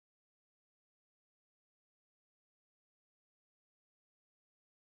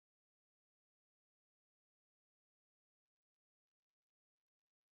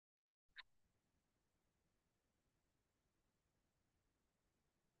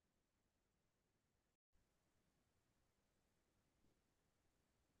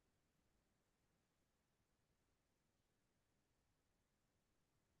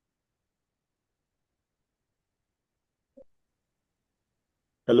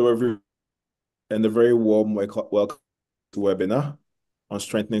Hello, everyone, and a very warm welcome to webinar on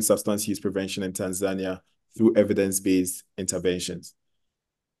strengthening substance use prevention in Tanzania through evidence-based interventions.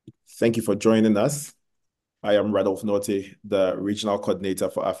 Thank you for joining us. I am Radolf Norte, the Regional Coordinator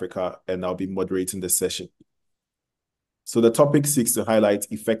for Africa, and I'll be moderating this session. So the topic seeks to highlight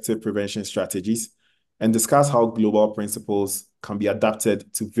effective prevention strategies and discuss how global principles can be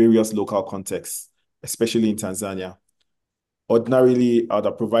adapted to various local contexts, especially in Tanzania. Ordinarily, I would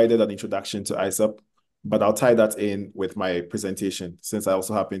have provided an introduction to ISSUP, but I'll tie that in with my presentation since I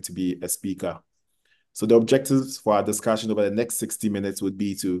also happen to be a speaker. So the objectives for our discussion over the next 60 minutes would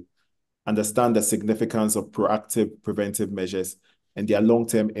be to understand the significance of proactive preventive measures and their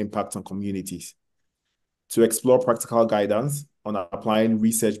long-term impact on communities, to explore practical guidance on applying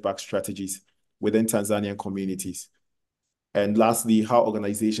research-backed strategies within Tanzanian communities, and lastly, how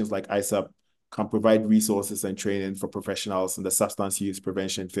organizations like ISSUP can provide resources and training for professionals in the substance use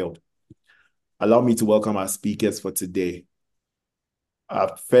prevention field. Allow me to welcome our speakers for today.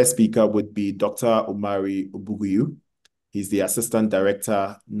 Our first speaker would be Dr. Omari Ubuguyu. He's the Assistant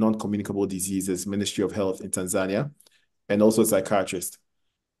Director, Non-Communicable Diseases, Ministry of Health in Tanzania, and also a psychiatrist.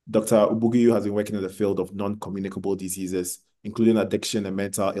 Dr. Ubuguyu has been working in the field of non-communicable diseases, including addiction and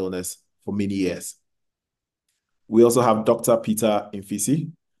mental illness, for many years. We also have Dr. Peter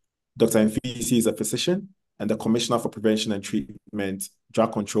Mfisi. Dr. Mfisi is a physician and the Commissioner for Prevention and Treatment,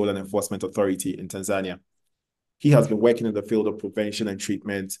 Drug Control and Enforcement Authority in Tanzania. He has been working in the field of prevention and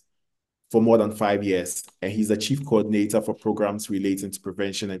treatment for more than 5 years, and he's the Chief Coordinator for programs relating to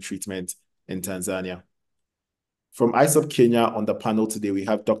prevention and treatment in Tanzania. From ISSUP Kenya on the panel today, we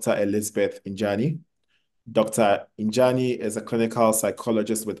have Dr. Elizabeth Injani. Dr. Injani is a clinical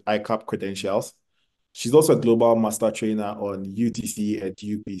psychologist with ICAP credentials. She's also a global master trainer on UTC and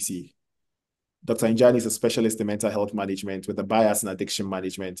UPC. Dr. Injani is a specialist in mental health management with a bias in addiction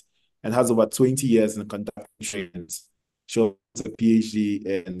management and has over 20 years in conducting trainings. She holds a PhD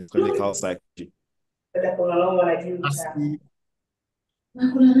in clinical psychology.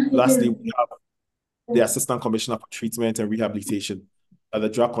 Lastly, we have the Assistant Commissioner for Treatment and Rehabilitation at the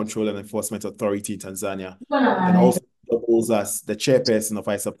Drug Control and Enforcement Authority in Tanzania, and also doubles as the chairperson of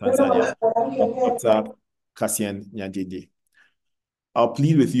ISSUP Tanzania, Dr. Cassian Nyandidi. I'll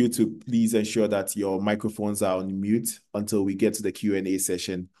plead with you to please ensure that your microphones are on mute until we get to the Q&A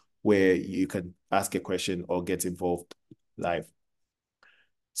session where you can ask a question or get involved live.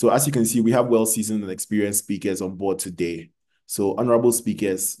 So as you can see, we have well-seasoned and experienced speakers on board today. So honorable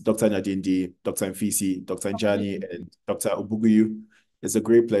speakers, Dr. Nyandidi, Dr. Mfisi, Dr. Njani, and Dr. Ubuguyu, it's a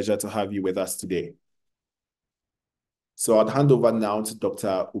great pleasure to have you with us today. So I'll hand over now to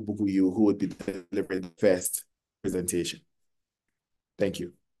Dr. Ubuguyu, who will be delivering the first presentation. Thank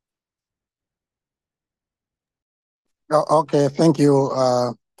you. Okay, thank you,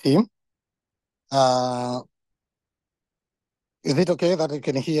 team. Is it okay that you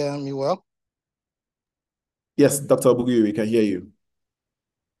can hear me well? Yes, Dr. Ubuguyu, we can hear you.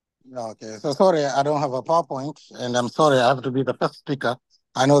 Okay, so sorry, I don't have a PowerPoint, and I'm sorry I have to be the first speaker.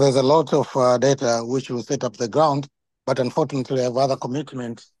 I know there's a lot of data which will set up the ground, but unfortunately I have other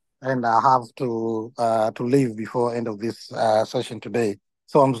commitments, and I have to leave before end of this session today.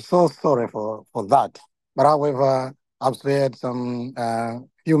 So I'm so sorry for that. But however, I've spared some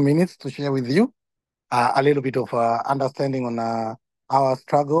few minutes to share with you a little bit of understanding on our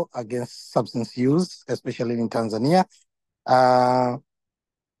struggle against substance use, especially in Tanzania.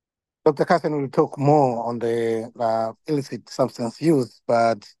 Dr. Carson will talk more on the illicit substance use,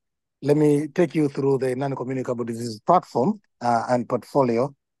 but let me take you through the non-communicable disease platform and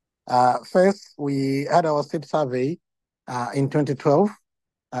portfolio. First, we had our SIP survey in 2012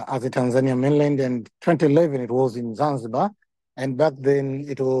 as a Tanzanian mainland, and 2011 it was in Zanzibar. And back then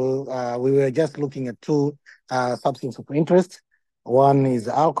it was we were just looking at two substances of interest. One is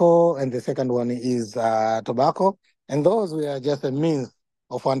alcohol, and the second one is tobacco. And those were just a means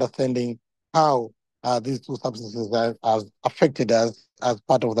of understanding how these two substances have affected us as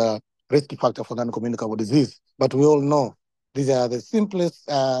part of the risk factor for non-communicable disease. But we all know these are the simplest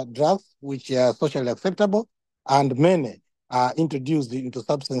drugs which are socially acceptable, and many are introduced into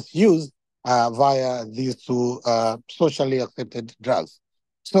substance use via these two socially accepted drugs.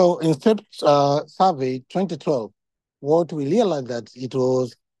 So in STEP survey 2012, what we realized that it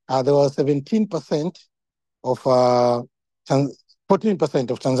was there was 17% of 14%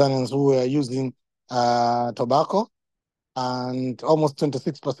 of Tanzanians who were using tobacco, and almost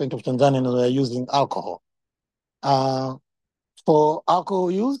 26% of Tanzanians were using alcohol. For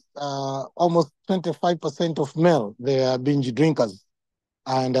alcohol use, almost 25% of male, they are binge drinkers,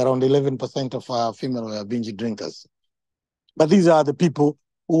 and around 11% of female were binge drinkers. But these are the people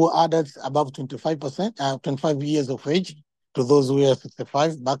who are adults above 25 years of age, to those who were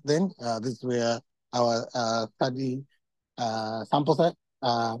 65 back then. These were our study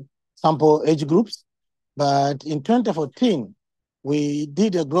sample age groups. But in 2014, we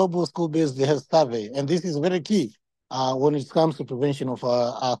did a global school-based health survey, and this is very key when it comes to prevention of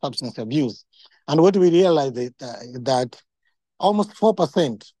substance abuse. And what we realized is that almost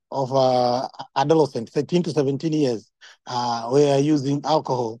 4% of adolescents, 13 to 17 years, were using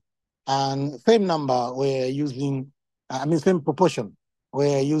alcohol. And same number were using, same proportion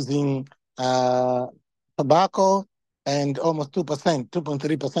were using tobacco, and almost 2%,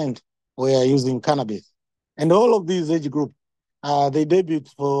 2.3% were using cannabis. And all of these age groups, they debut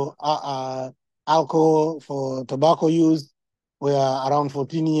for alcohol, for tobacco use, were around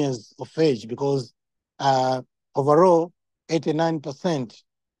 14 years of age, because overall, 89%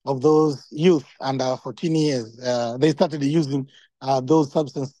 of those youth under 14 years, they started using those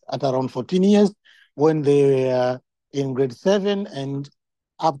substances at around 14 years when they were in grade 7 and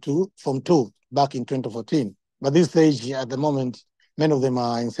up to Form 2 back in 2014. But this age, at the moment, many of them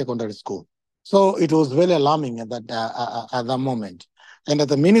are in secondary school. So it was very alarming at that moment. And at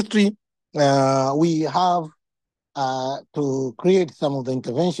the ministry, we have to create some of the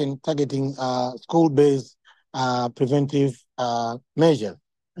intervention targeting school-based preventive measures.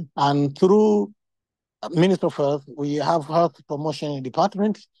 And through Minister of Health, we have Health Promotion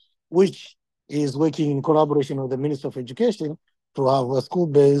Department, which is working in collaboration with the Minister of Education to have a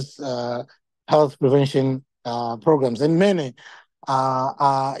school-based health prevention programs, and many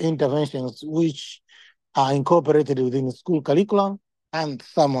interventions which are incorporated within the school curriculum, and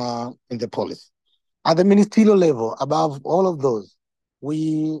some are in the policy. At the ministerial level, above all of those,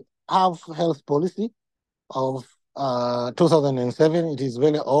 we have health policy of 2007. It is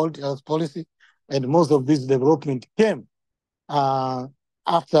very old health policy, and most of this development came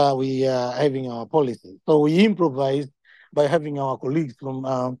after we having our policy. So we improvised by having our colleagues from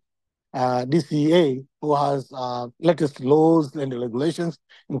DCA, who has latest laws and regulations,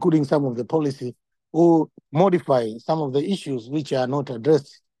 including some of the policy, who modify some of the issues which are not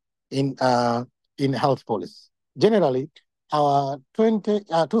addressed in health policy. Generally, our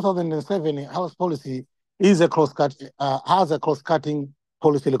 2007 health policy is has a cross-cutting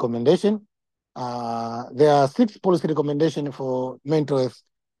policy recommendation. There are 6 policy recommendations for mental health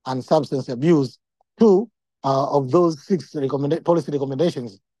and substance abuse. 2 of those 6 policy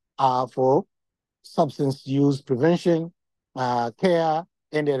recommendations are for substance use prevention, care,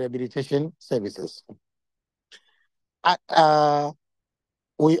 and rehabilitation services.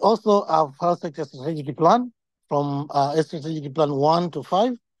 We also have health sector strategic plan from strategic plan 1 to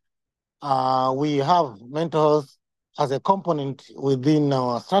 5. We have mental health as a component within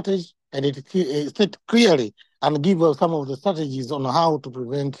our strategy, and it states clearly and give us some of the strategies on how to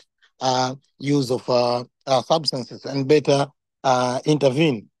prevent use of substances and better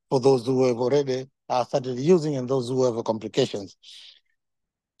intervene for those who have already started using and those who have complications.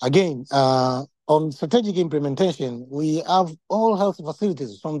 Again, on strategic implementation, we have all health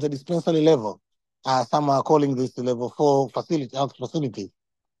facilities from the dispensary level. Some are calling this the level 4 health facilities.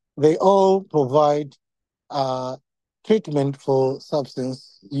 They all provide treatment for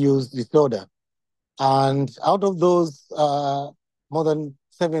substance use disorder. And out of those more than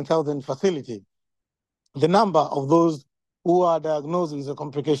 7,000 facilities, the number of those who are diagnosed with a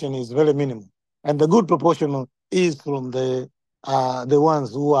complication is very minimal. And the good proportion is from the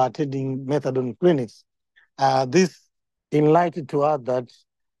ones who are attending methadone clinics. This enlightened to us that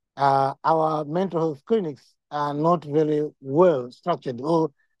our mental health clinics are not very well structured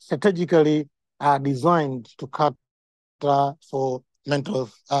or strategically designed to cater for mental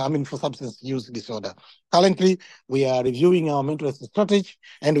health, for substance use disorder. Currently, we are reviewing our mental health strategy,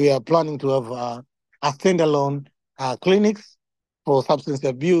 and we are planning to have a standalone clinics for substance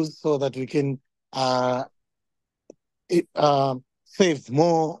abuse so that we can save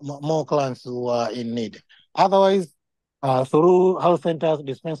more clients who are in need. Otherwise, through health centers,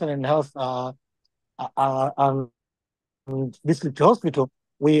 dispensary, and health and district hospital,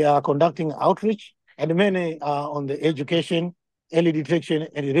 we are conducting outreach, and many on the education, early detection,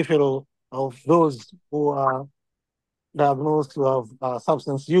 and referral of those who are diagnosed to have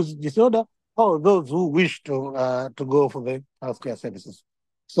substance use disorder, or those who wish to go for the healthcare services.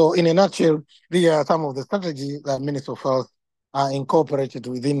 So in a nutshell, these are some of the strategies that Ministry of Health are incorporated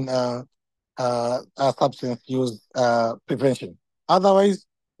within substance use prevention. Otherwise,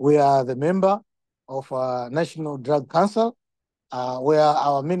 we are the member of National Drug Council, where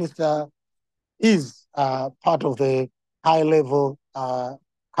our minister is part of the high-level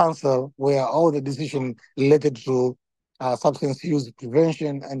council where all the decisions related to substance use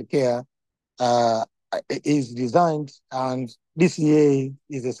prevention and care is designed, and DCA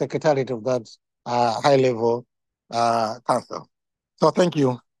is the secretariat of that high-level council. So thank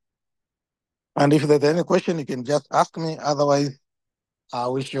you. And if there's any question, you can just ask me. Otherwise, I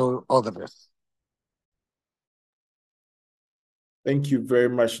wish you all the best. Thank you very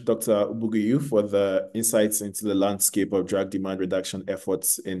much, Dr. Ubugiyu, for the insights into the landscape of drug demand reduction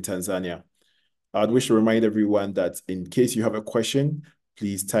efforts in Tanzania. I'd wish to remind everyone that in case you have a question,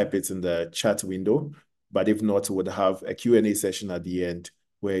 please type it in the chat window. But if not, we'll have a Q&A session at the end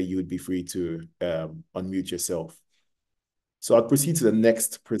where you would be free to unmute yourself. So I'll proceed to the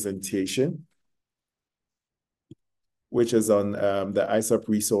next presentation, which is on the ISSUP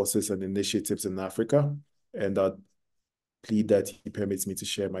resources and initiatives in Africa. And I'll plead that he permits me to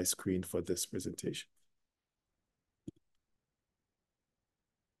share my screen for this presentation.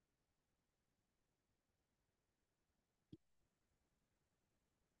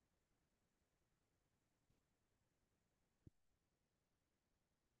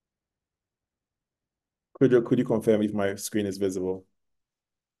 Could you confirm if my screen is visible?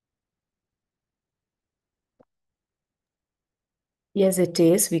 Yes, it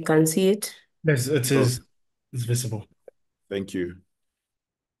is. We can see it. Yes, it is. It's visible. Thank you.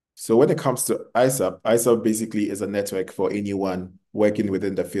 So when it comes to ISSUP, ISSUP basically is a network for anyone working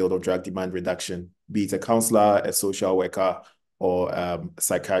within the field of drug demand reduction, be it a counselor, a social worker, or a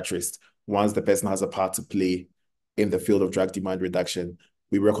psychiatrist. Once the person has a part to play in the field of drug demand reduction,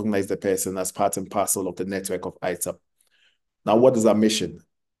 we recognize the person as part and parcel of the network of ISSUP. Now, what is our mission?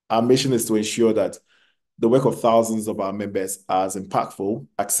 Our mission is to ensure that the work of thousands of our members are as impactful,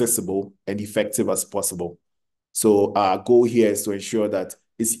 accessible, and effective as possible. So our goal here is to ensure that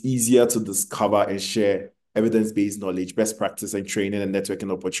it's easier to discover and share evidence-based knowledge, best practice, and training and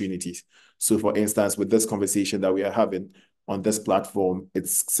networking opportunities. So for instance, with this conversation that we are having on this platform,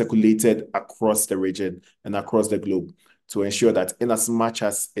 it's circulated across the region and across the globe to ensure that in as much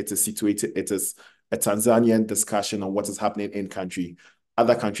as it is situated, it is a Tanzanian discussion on what is happening in country,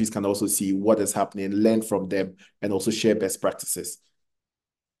 other countries can also see what is happening, learn from them, and also share best practices.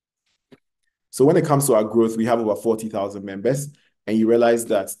 So when it comes to our growth, we have over 40,000 members, and you realize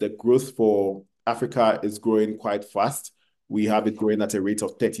that the growth for Africa is growing quite fast. We have it growing at a rate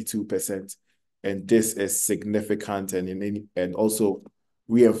of 32%, and this is significant and also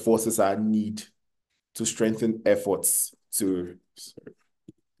reinforces our need to strengthen efforts to,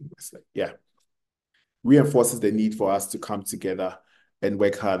 reinforces the need for us to come together and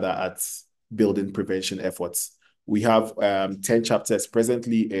work harder at building prevention efforts. We have 10 chapters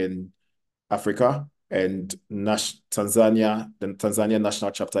presently in Africa, and Tanzania, the Tanzania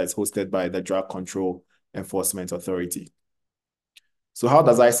national chapter is hosted by the Drug Control Enforcement Authority. So how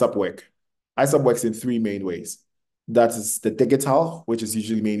does ISSUP work? ISSUP works in three main ways. That is the digital, which is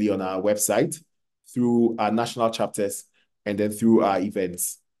usually mainly on our website, through our national chapters, and then through our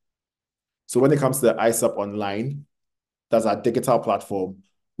events. So when it comes to the ISSUP online, that's our digital platform,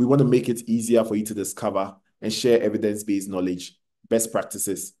 we want to make it easier for you to discover and share evidence-based knowledge, best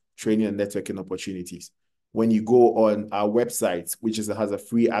practices, training and networking opportunities. When you go on our website, which has a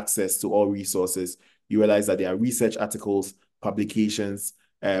free access to all resources, you realize that there are research articles, publications,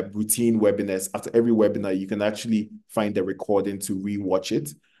 routine webinars. After every webinar, you can actually find the recording to rewatch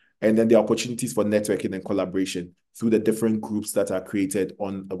it. And then the opportunities for networking and collaboration through the different groups that are created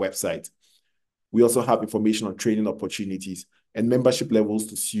on the website. We also have information on training opportunities and membership levels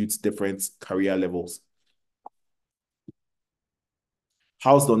to suit different career levels.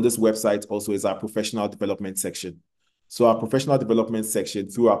 Housed on this website also is our professional development section. So our professional development section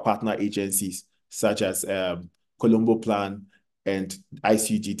through our partner agencies, such as Colombo Plan and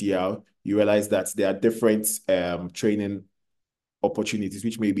ISUGDR, you realize that there are different training opportunities,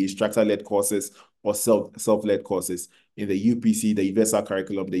 which may be instructor-led courses or self-led courses in the UPC, the Universal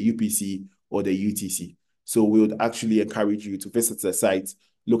Curriculum, the UPC, or the UTC. So we would actually encourage you to visit the site,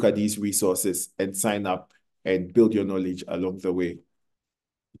 look at these resources, and sign up and build your knowledge along the way.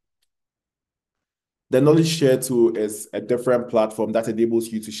 The Knowledge Share tool is a different platform that enables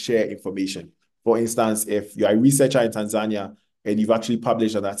you to share information. For instance, if you're a researcher in Tanzania and you've actually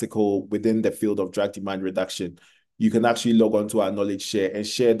published an article within the field of drug demand reduction, you can actually log on to our Knowledge Share and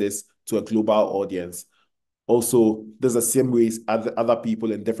share this to a global audience. Also, there's the same ways other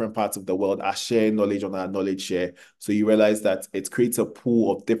people in different parts of the world are sharing knowledge on our Knowledge Share. So you realize that it creates a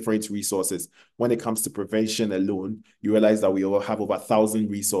pool of different resources. When it comes to prevention alone, you realize that we will have over 1,000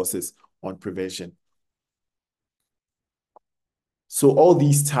 resources on prevention. So all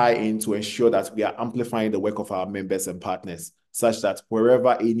these tie in to ensure that we are amplifying the work of our members and partners, such that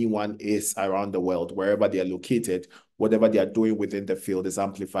wherever anyone is around the world, wherever they are located, whatever they are doing within the field is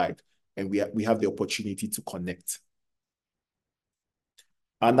amplified, and we have the opportunity to connect.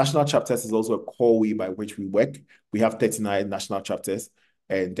 Our national chapters is also a core way by which we work. We have 39 national chapters,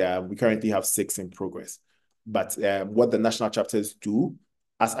 and we currently have 6 in progress. But what the national chapters do,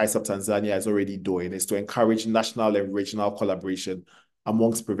 as ISSUP Tanzania is already doing, is to encourage national and regional collaboration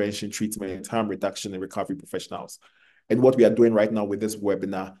amongst prevention, treatment, harm reduction, and recovery professionals. And what we are doing right now with this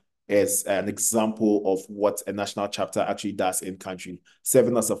webinar is an example of what a national chapter actually does in country,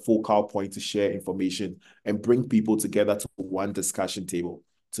 serving as a focal point to share information and bring people together to one discussion table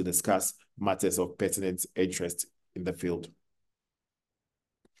to discuss matters of pertinent interest in the field.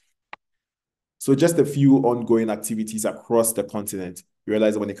 So just a few ongoing activities across the continent. You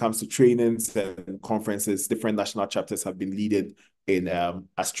realize that when it comes to trainings and conferences, different national chapters have been leading in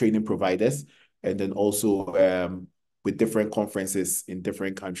as training providers, and then also with different conferences in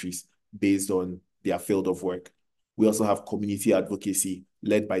different countries based on their field of work. We also have community advocacy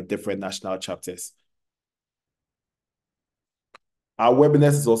led by different national chapters. Our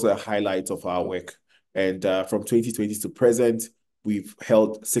webinars is also a highlight of our work. And from 2020 to present, we've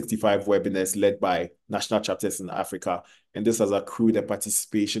held 65 webinars led by national chapters in Africa. And this has accrued a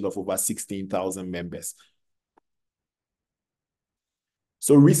participation of over 16,000 members.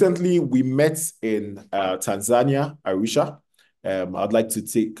 So recently we met in Tanzania, Arusha. I'd like to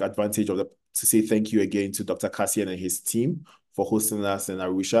take advantage of to say thank you again to Dr. Cassian and his team for hosting us in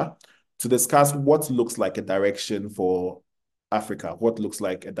Arusha to discuss what looks like a direction for Africa, what looks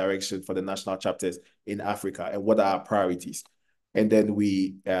like a direction for the national chapters in Africa, and what are our priorities. And then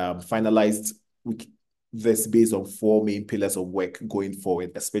we finalized this based on 4 main pillars of work going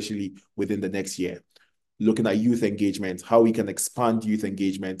forward, especially within the next year. Looking at youth engagement, how we can expand youth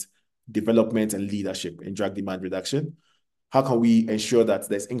engagement, development, and leadership in drug demand reduction. How can we ensure that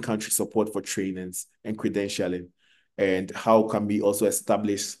there's in-country support for trainings and credentialing? And how can we also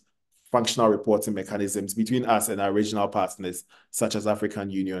establish functional reporting mechanisms between us and our regional partners, such as African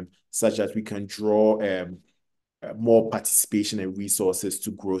Union, such that we can draw more participation and resources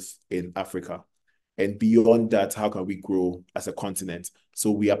to growth in Africa. And beyond that, how can we grow as a continent?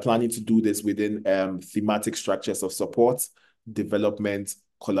 So we are planning to do this within thematic structures of support, development,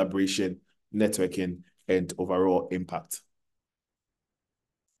 collaboration, networking, and overall impact.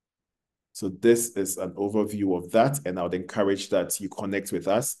 So this is an overview of that, and I would encourage that you connect with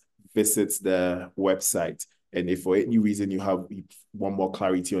us, visit the website, and if for any reason you want more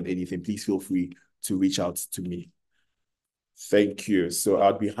clarity on anything, please feel free to reach out to me. Thank you. So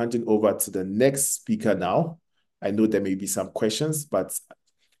I'll be handing over to the next speaker now. I know there may be some questions, but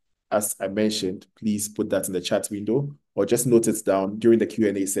as I mentioned, please put that in the chat window or just note it down during the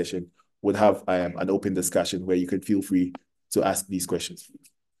Q&A session. We'll have an open discussion where you can feel free to ask these questions.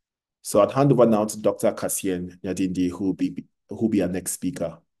 So I'll hand over now to Dr. Cassian Nyadindi, who will be our next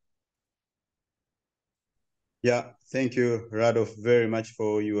speaker. Yeah, thank you, Radolf, very much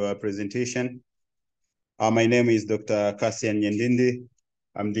for your presentation. My name is Dr. Cassian Nyandindi.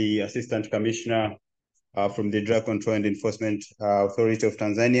 I'm the Assistant Commissioner from the Drug Control and Enforcement Authority of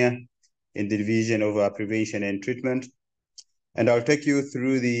Tanzania in the Division of Prevention and Treatment. And I'll take you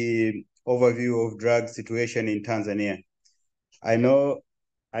through the overview of drug situation in Tanzania. I know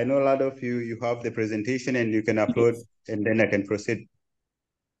a lot of you have the presentation and you can upload, and then I can proceed.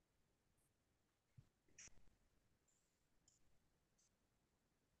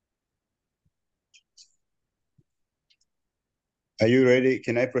 Are you ready?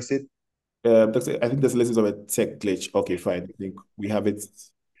 Can I proceed? Doctor, I think there's a little bit of a tech glitch. Okay, fine. I think we have it.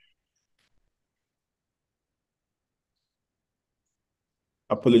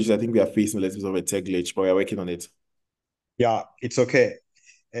 Apologies, I think we are facing a little bit of a tech glitch, but we are working on it. Yeah, it's okay.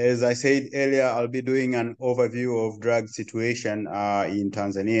 As I said earlier, I'll be doing an overview of drug situation in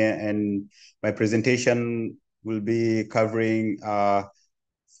Tanzania, and my presentation will be covering 4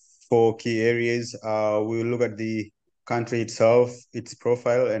 key areas. We'll look at the country itself, its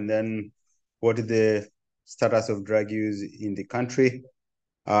profile, and then what is the status of drug use in the country,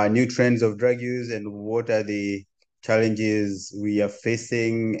 new trends of drug use, and what are the challenges we are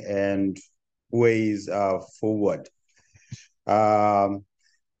facing and ways forward.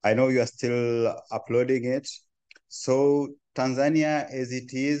 I know you are still uploading it. So Tanzania, as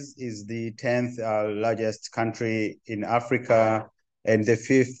it is the 10th largest country in Africa and the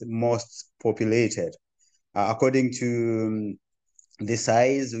 5th most populated. According to the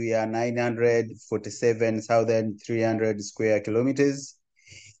size, we are 947,300 square kilometers.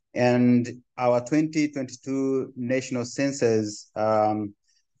 And our 2022 national census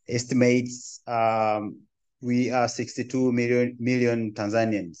estimates we are 62 million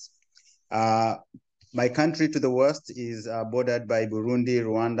Tanzanians. My country to the west is bordered by Burundi,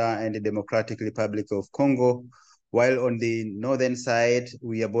 Rwanda, and the Democratic Republic of Congo, while on the northern side,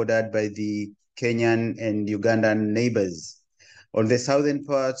 we are bordered by the Kenyan and Ugandan neighbors. On the southern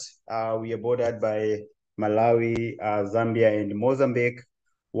part, we are bordered by Malawi, Zambia, and Mozambique,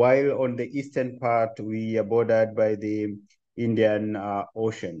 while on the eastern part, we are bordered by the Indian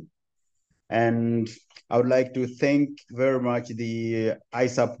Ocean. And I would like to thank very much the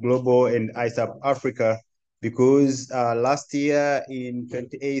ISSUP Global and ISSUP Africa, because last year in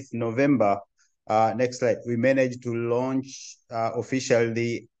 28th November, next slide, we managed to launch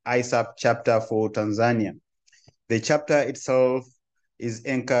officially ISSUP chapter for Tanzania. The chapter itself is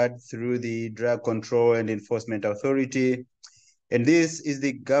anchored through the Drug Control and Enforcement Authority, and this is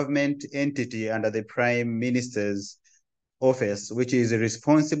the government entity under the Prime Minister's office, which is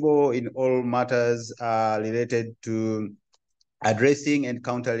responsible in all matters related to addressing and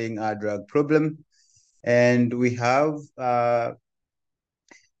countering a drug problem. And we have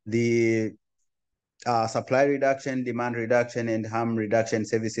the supply reduction, demand reduction, and harm reduction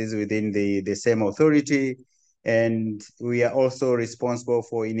services within the same authority. And we are also responsible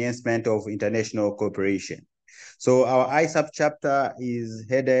for enhancement of international cooperation. So our ISSUP chapter is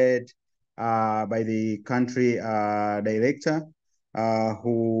headed by the country director,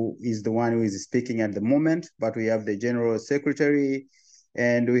 who is the one who is speaking at the moment, but we have the general secretary,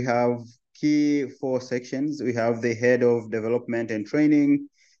 and we have key 4 sections. We have the head of development and training,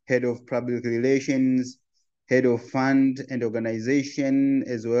 head of public relations, head of fund and organization,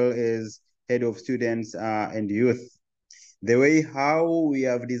 as well as head of students and youth. The way how we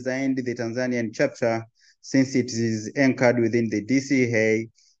have designed the Tanzanian chapter, since it is anchored within the DCA,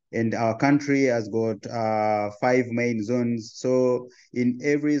 and our country has got 5 main zones. So in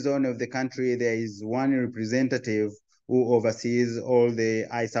every zone of the country, there is one representative who oversees all the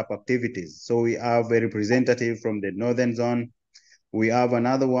ISSUP activities. So we have a representative from the northern zone. We have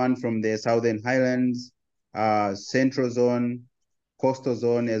another one from the Southern Highlands, Central Zone, Coastal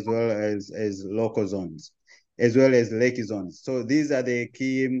Zone, as well as local zones, as well as lake zones. So these are the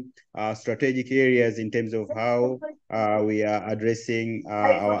key strategic areas in terms of how we are addressing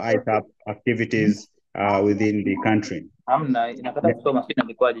our ISSUP activities within the country.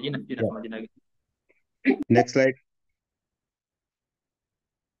 Next slide.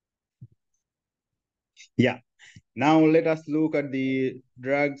 Yeah. Now let us look at the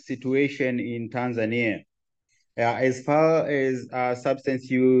drug situation in Tanzania. As far as substance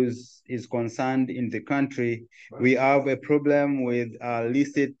use is concerned in the country, we have a problem with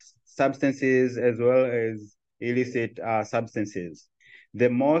licit substances as well as illicit substances. The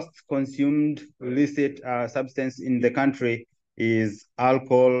most consumed illicit substance in the country is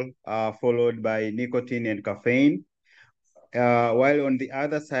alcohol, followed by nicotine and caffeine. While on the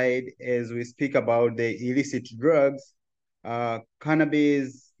other side, as we speak about the illicit drugs,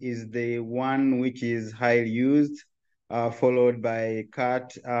 cannabis is the one which is highly used, followed by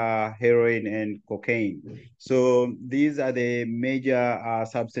cat, heroin, and cocaine. So these are the major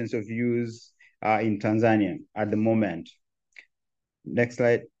substance of use in Tanzania at the moment. Next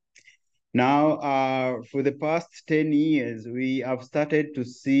slide. Now, for the past 10 years, we have started to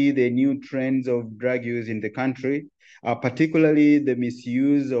see the new trends of drug use in the country, particularly the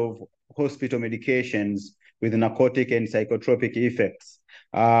misuse of hospital medications with narcotic and psychotropic effects.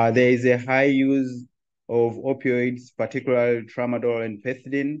 There is a high use of opioids, particularly tramadol and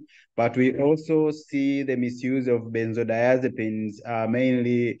pethidine, but we also see the misuse of benzodiazepines,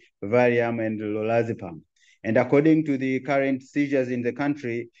 mainly Valium and lorazepam. And according to the current seizures in the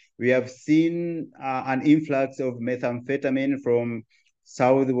country, we have seen an influx of methamphetamine from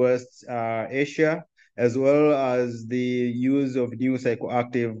Southwest Asia, as well as the use of new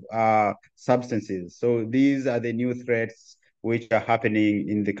psychoactive substances. So these are the new threats which are happening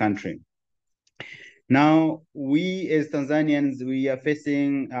in the country. Now, we as Tanzanians, we are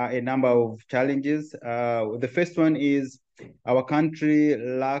facing a number of challenges. The first one is our country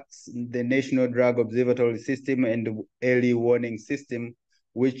lacks the National Drug Observatory System and early warning system,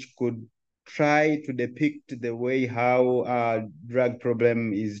 which could try to depict the way how drug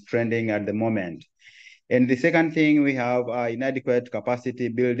problem is trending at the moment. And the second thing, we have inadequate capacity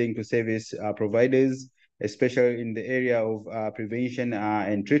building to service providers, especially in the area of prevention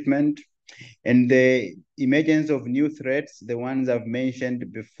and treatment. And the emergence of new threats, the ones I've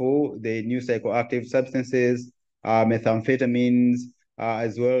mentioned before, the new psychoactive substances, methamphetamines,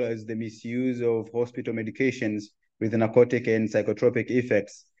 as well as the misuse of hospital medications with narcotic and psychotropic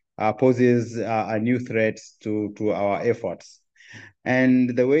effects, poses a new threat to our efforts.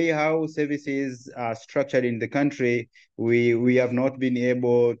 And the way how services are structured in the country, we have not been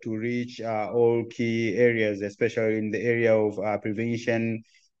able to reach all key areas, especially in the area of prevention,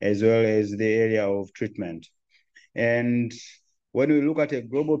 as well as the area of treatment. And when we look at a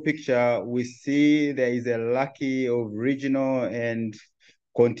global picture, we see there is a lack of regional and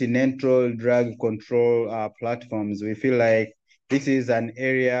continental drug control platforms. We feel like this is an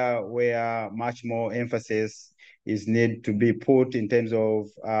area where much more emphasis is need to be put in terms of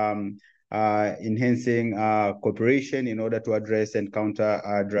enhancing cooperation in order to address and counter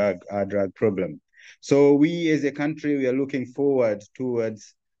our drug problem. So we as a country, we are looking forward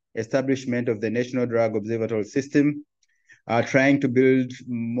towards establishment of the National Drug Observatory System, trying to build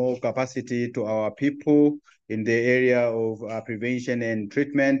more capacity to our people in the area of prevention and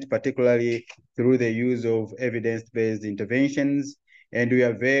treatment, particularly through the use of evidence-based interventions. And we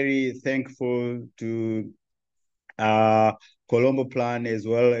are very thankful to Colombo Plan as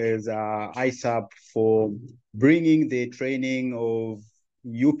well as ISSUP for bringing the training of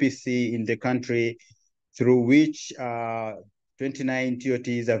UPC in the country, through which 29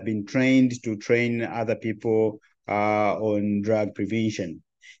 TOTs have been trained to train other people on drug prevention.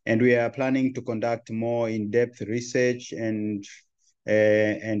 And we are planning to conduct more in-depth research and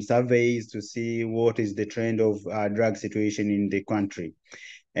surveys to see what is the trend of drug situation in the country.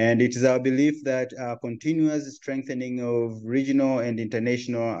 And it is our belief that continuous strengthening of regional and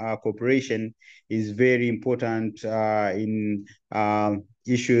international cooperation is very important in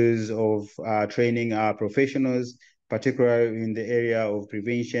issues of training our professionals, particularly in the area of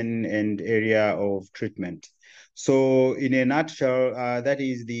prevention and area of treatment. So in a nutshell, that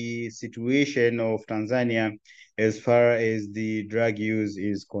is the situation of Tanzania as far as the drug use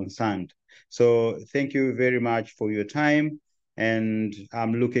is concerned. So thank you very much for your time, and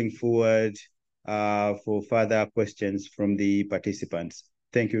I'm looking forward for further questions from the participants.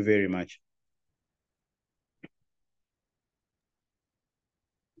 Thank you very much.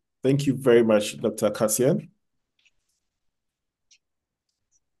 Thank you very much, Dr. Kassian.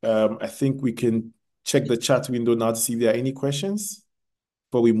 I think we can check the chat window now to see if there are any questions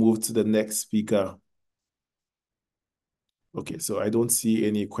before we move to the next speaker. Okay, so I don't see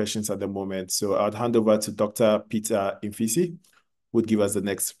any questions at the moment. So I'll hand over to Dr. Peter Mfisi, who would give us the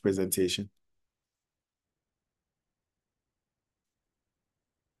next presentation.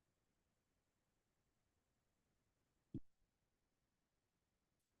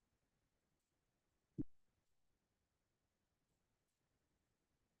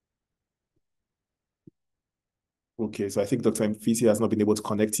 Okay, so I think Dr. Mfisi has not been able to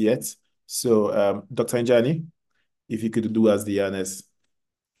connect yet. So Dr. Njani, if you could do us the honors.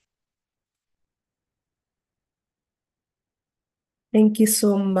 Thank you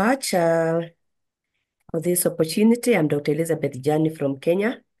so much for this opportunity. I'm Dr. Elizabeth Njani from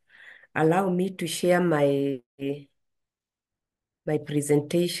Kenya. Allow me to share my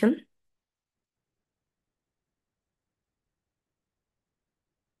presentation.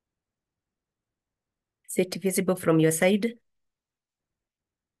 Is it visible from your side?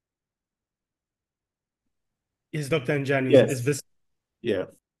 Yes, Dr. Njani. Yes. Is this? Yeah.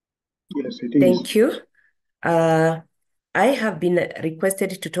 Yes, it is. Thank you. I have been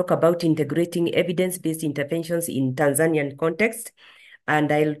requested to talk about integrating evidence-based interventions in Tanzanian context, and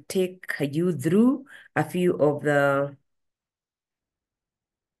I'll take you through a few of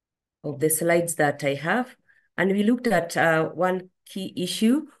the slides that I have. And we looked at one key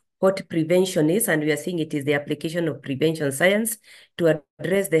issue, what prevention is, and we are saying it is the application of prevention science to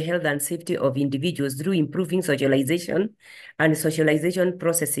address the health and safety of individuals through improving socialization and socialization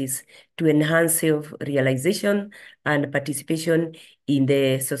processes to enhance self-realization and participation in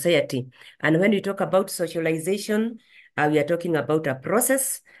the society. And when we talk about socialization, we are talking about a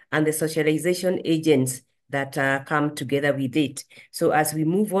process and the socialization agents that come together with it. So as we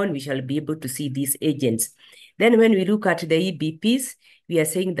move on, we shall be able to see these agents. Then when we look at the EBPs, we are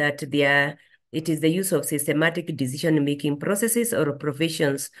saying that it is the use of systematic decision-making processes or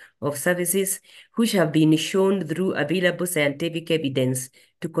provisions of services which have been shown through available scientific evidence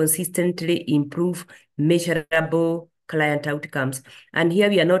to consistently improve measurable client outcomes. And here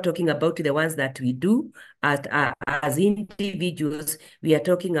we are not talking about the ones that we do as individuals. We are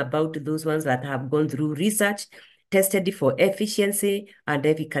talking about those ones that have gone through research, tested for efficiency and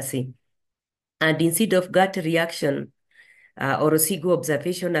efficacy. And instead of gut reaction or SIGO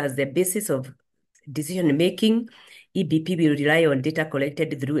observation as the basis of decision-making, EBP will rely on data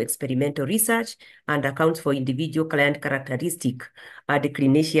collected through experimental research and accounts for individual client characteristic and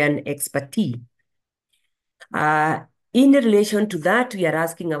clinician expertise. In relation to that, we are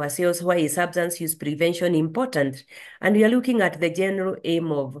asking ourselves, why is substance use prevention important? And we are looking at the general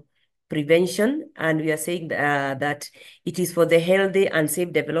aim of prevention, and we are saying that it is for the healthy and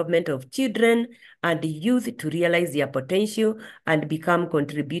safe development of children and youth to realize their potential and become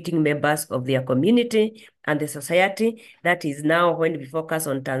contributing members of their community and the society. That is now when we focus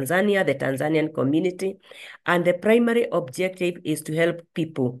on Tanzania, the Tanzanian community. And the primary objective is to help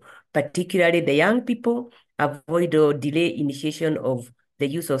people, particularly the young people, avoid or delay initiation of the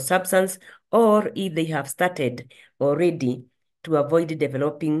use of substance, or if they have started already, to avoid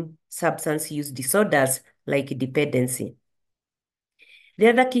developing substance use disorders like dependency. The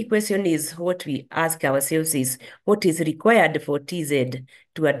other key question is what we ask ourselves is what is required for TZ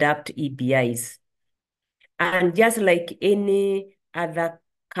to adopt EBIs? And just like any other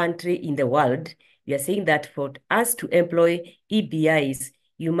country in the world, we are saying that for us to employ EBIs,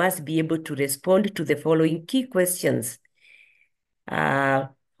 you must be able to respond to the following key questions.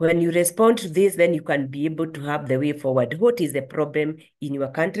 When you respond to this, then you can be able to have the way forward. What is the problem in your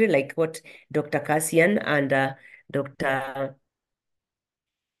country? Like what Dr. Cassian and Dr.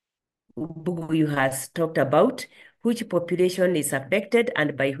 Buguyu has talked about, which population is affected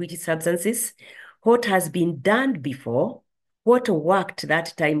and by which substances, what has been done before, what worked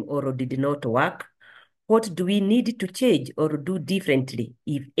that time or did not work, what do we need to change or do differently,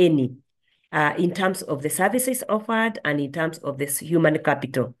 if any, in terms of the services offered and in terms of this human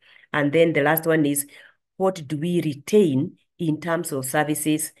capital. And then the last one is, what do we retain in terms of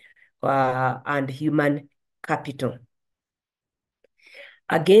services and human capital?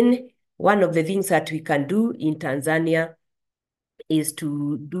 Again, one of the things that we can do in Tanzania is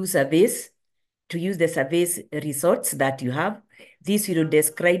to do surveys, to use the surveys results that you have. This will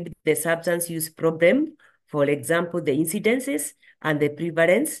describe the substance use problem, for example, the incidences and the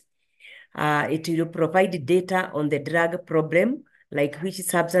prevalence. It will provide data on the drug problem, like which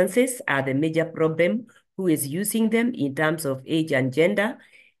substances are the major problem, who is using them in terms of age and gender,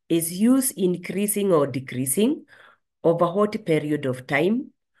 is use increasing or decreasing, over what period of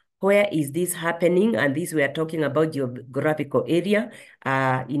time, where is this happening? And this we are talking about geographical area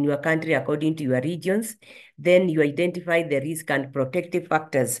in your country according to your regions. Then you identify the risk and protective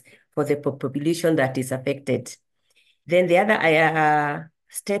factors for the population that is affected. Then the other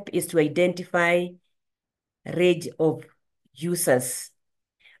step is to identify range of users.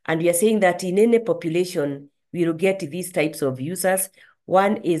 And we are saying that in any population, we will get these types of users.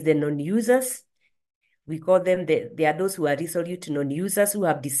 One is the non-users. We call them, they are those who are resolute non-users who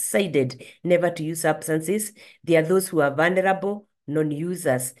have decided never to use substances. They are those who are vulnerable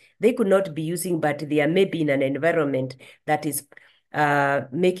non-users. They could not be using, but they are maybe in an environment that is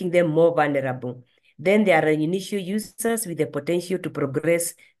making them more vulnerable. Then there are initial users with the potential to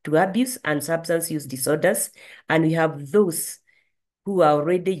progress to abuse and substance use disorders. And we have those who are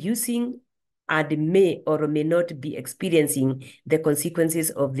already using and may or may not be experiencing the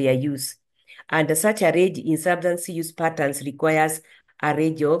consequences of their use. And such a range in substance use patterns requires a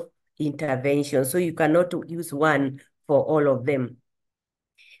range of intervention. So you cannot use one for all of them.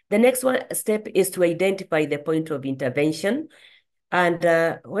 The next step is to identify the point of intervention. And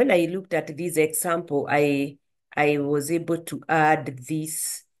when I looked at this example, I was able to add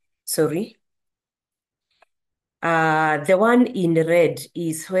this, sorry. The one in red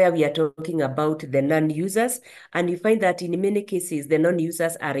is where we are talking about the non-users, and you find that in many cases, the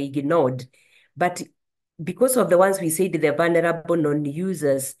non-users are ignored. But because of the ones we said, the vulnerable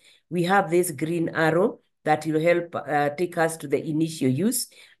non-users, we have this green arrow that will help take us to the initial use,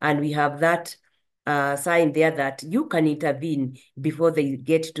 and we have that sign there that you can intervene before they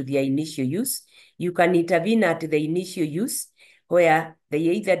get to their initial use. You can intervene at the initial use, where they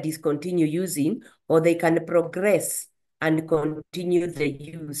either discontinue using or they can progress and continue the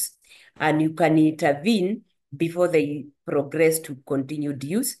use. And you can intervene before they progress to continued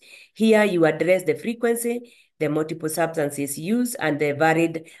use. Here you address the frequency, the multiple substances used, and the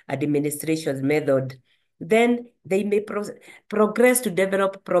varied administration method. Then they may progress to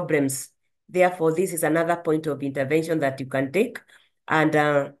develop problems. Therefore, this is another point of intervention that you can take.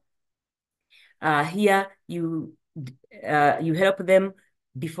 And here you help them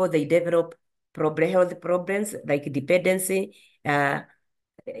before they develop health problems like dependency,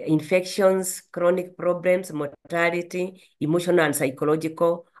 infections, chronic problems, mortality, emotional and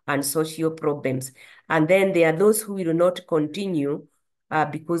psychological and social problems. And then there are those who will not continue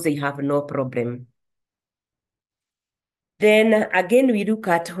because they have no problem. Then again, we look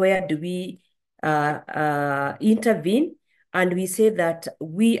at where do we intervene, and we say that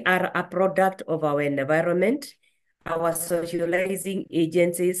we are a product of our environment, our socializing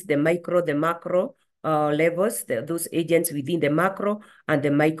agencies, the micro, the macro, levels, those agents within the macro and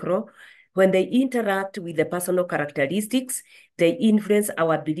the micro. When they interact with the personal characteristics, they influence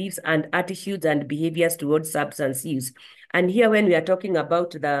our beliefs and attitudes and behaviors towards substance use. And here, when we are talking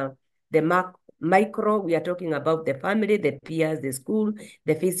about the micro, we are talking about the family, the peers, the school,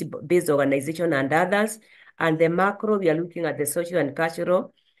 the faith-based organization, and others. And the macro, we are looking at the social and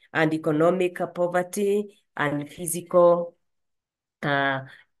cultural and economic poverty and physical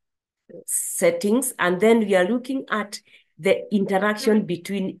settings. And then we are looking at the interaction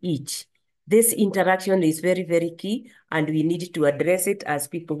between each. This interaction is very, very key, and we need to address it as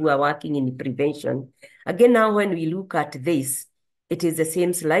people who are working in prevention. Again, now when we look at this, it is the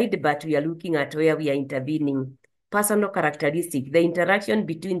same slide, but we are looking at where we are intervening. Personal characteristic, the interaction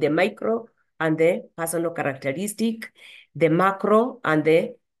between the micro and the personal characteristic, the macro and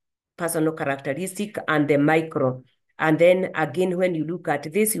the personal characteristic, and the micro. And then again, when you look at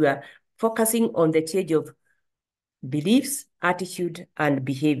this, you are focusing on the change of beliefs, attitude, and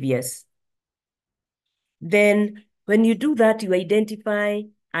behaviors. Then when you do that, you identify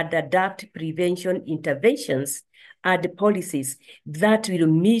and adapt prevention interventions and policies that will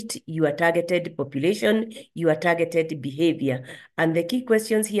meet your targeted population, your targeted behavior. And the key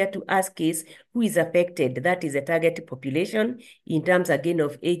questions here to ask is, who is affected? That is the target population in terms, again,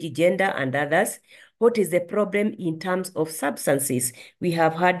 of age, gender, and others. What is the problem in terms of substances? We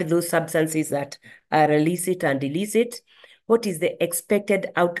have had those substances that are illicit and illicit. What is the expected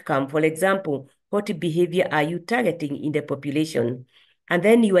outcome? For example, what behavior are you targeting in the population? And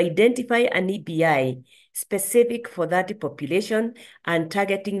then you identify an EBI specific for that population and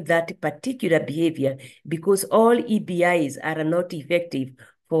targeting that particular behavior, because all EBIs are not effective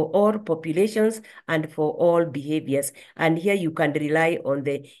for all populations and for all behaviors. And here you can rely on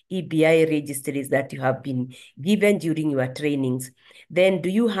the EBI registries that you have been given during your trainings. Then do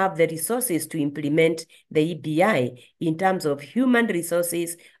you have the resources to implement the EBI in terms of human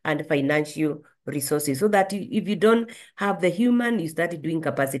resources and financial resources, so that if you don't have the human, you start doing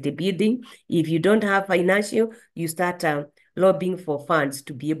capacity building. If you don't have financial, you start lobbying for funds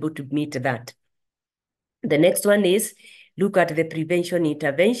to be able to meet that. The next one is look at the prevention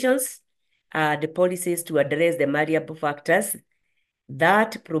interventions, the policies to address the malleable factors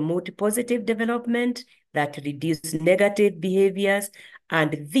that promote positive development, that reduce negative behaviors,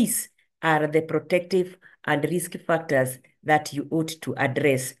 and these are the protective and risk factors that you ought to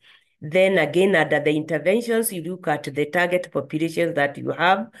address. Then again, under the interventions, you look at the target populations that you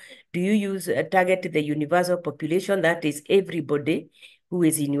have. Do you target the universal population, that is everybody who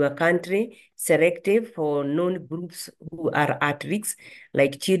is in your country, selective for known groups who are at risk,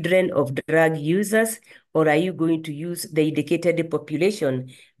 like children of drug users, or are you going to use the indicated population?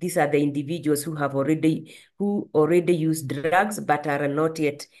 These are the individuals who already use drugs but are not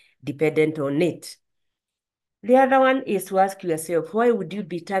yet dependent on it. The other one is to ask yourself, why would you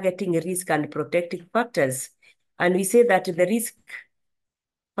be targeting risk and protective factors? And we say that the risk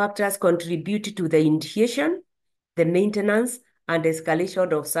factors contribute to the initiation, the maintenance, and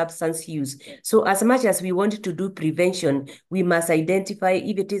escalation of substance use. So as much as we want to do prevention, we must identify,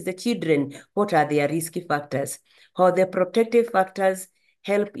 if it is the children, what are their risk factors? How the protective factors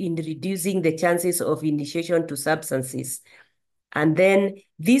help in reducing the chances of initiation to substances. And then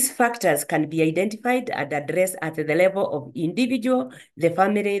these factors can be identified and addressed at the level of individual, the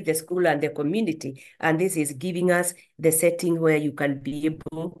family, the school, and the community. And this is giving us the setting where you can be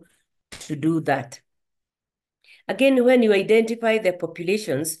able to do that. Again, when you identify the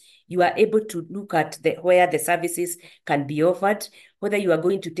populations, you are able to look at where the services can be offered, whether you are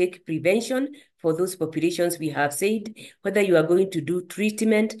going to take prevention for those populations we have said, whether you are going to do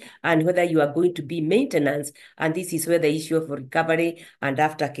treatment, and whether you are going to be maintenance. And this is where the issue of recovery and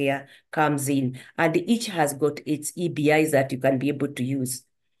aftercare comes in. And each has got its EBIs that you can be able to use.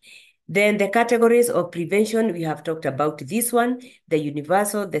 Then the categories of prevention, we have talked about this one, the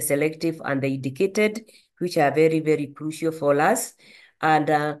universal, the selective, and the indicated, which are very, very crucial for us.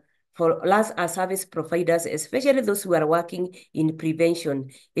 And for us as service providers, especially those who are working in prevention,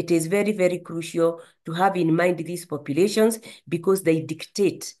 it is very, very crucial to have in mind these populations, because they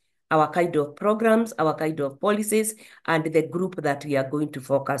dictate our kind of programs, our kind of policies, and the group that we are going to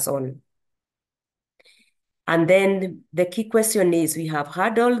focus on. And then the key question is, we have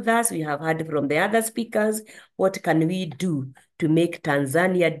heard all this, we have heard from the other speakers, what can we do to make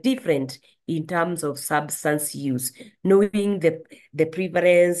Tanzania different in terms of substance use? Knowing the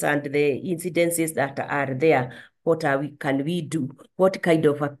prevalence and the incidences that are there, what can we do? What kind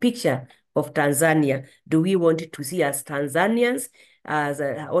of a picture of Tanzania do we want to see as Tanzanians?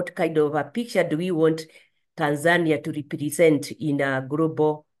 What kind of a picture do we want Tanzania to represent in a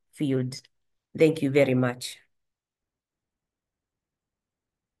global field? Thank you very much.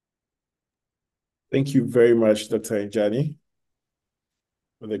 Thank you very much, Dr. Njani,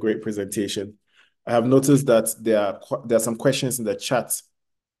 for the great presentation. I have noticed that there are some questions in the chat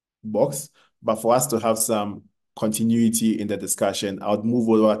box, but for us to have some continuity in the discussion, I would move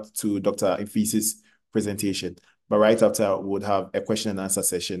over to Dr. Mfisi's presentation. But right after, we would have a question and answer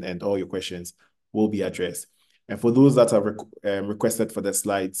session, and all your questions will be addressed. And for those that have requested for the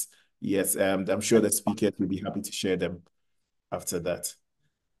slides, yes, I'm sure the speakers will be happy to share them after that.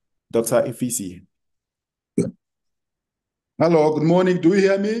 Dr. Mfisi. Hello, good morning. Do you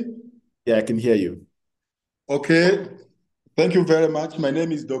hear me? Yeah, I can hear you. Okay. Thank you very much. My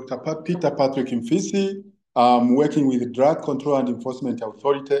name is Dr. Peter Patrick Mfisi. I'm working with the Drug Control and Enforcement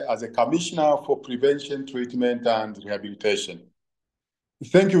Authority as a Commissioner for Prevention, Treatment, and Rehabilitation.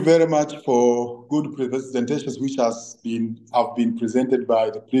 Thank you very much for good presentations which have been presented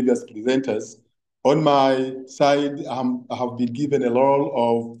by the previous presenters. On my side, I have been given a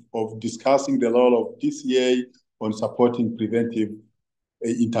role of discussing the role of DCA on supporting preventive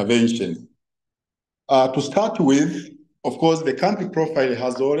interventions. To start with, of course, the country profile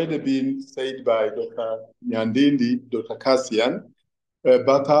has already been said by Dr. Nyandindi, Dr. Kassian,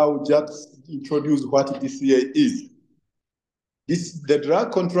 but I'll just introduce what DCA is. The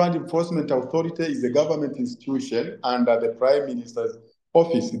Drug Control and Enforcement Authority is a government institution under the Prime Minister's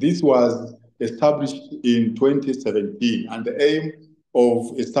office. This was established in 2017, and the aim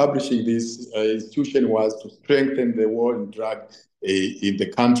of establishing this institution was to strengthen the war on drugs in the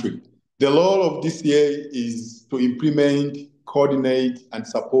country. The role of DCA is to implement, coordinate, and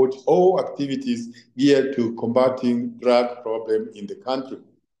support all activities geared to combating drug problem in the country.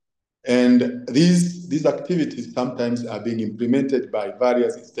 And these activities sometimes are being implemented by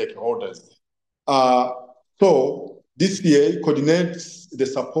various stakeholders. So DCA coordinates the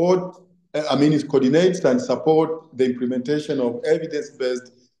support, it coordinates and support the implementation of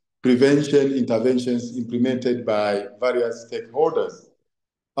evidence-based prevention interventions implemented by various stakeholders.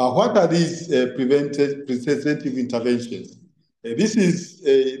 What are these preventive interventions? This is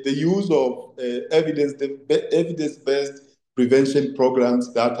the use of evidence-based prevention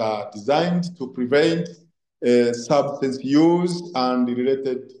programs that are designed to prevent substance use and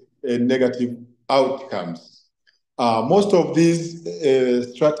related negative outcomes. Most of these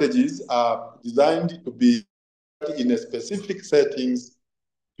strategies are designed to be in a specific settings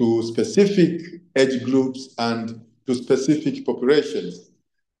to specific age groups and to specific populations.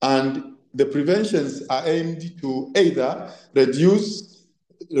 And the preventions are aimed to either reduce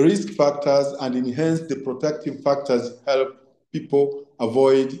risk factors and enhance the protective factors, help people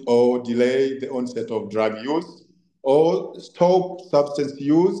avoid or delay the onset of drug use, or stop substance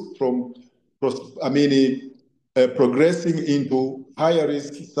use from progressing into higher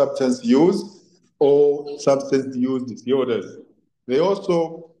risk substance use or substance use disorders. They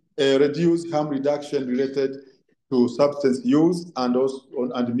also reduce harm reduction related to substance use and also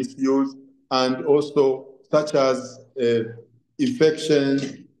and misuse, and also such as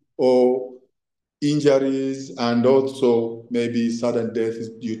infection or injuries, and also maybe sudden deaths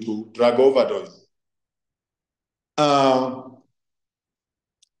due to drug overdose.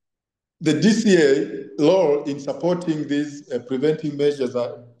 The DCA law in supporting these preventive measures,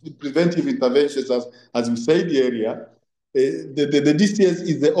 preventive interventions, as we said earlier, the DCA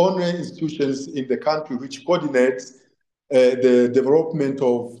is the only institutions in the country which coordinates the development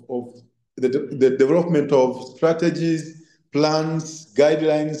of strategies, plans,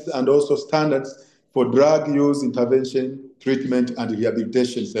 guidelines, and also standards for drug use intervention, treatment, and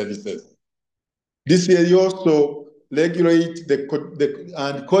rehabilitation services. DCA also regulate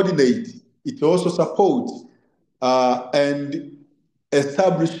and coordinate. It also supports and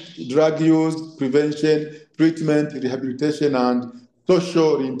establish drug use prevention, treatment, rehabilitation, and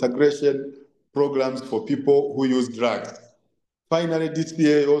social reintegration programs for people who use drugs. Finally,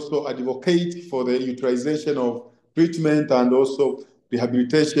 DCA also advocates for the utilization of treatment and also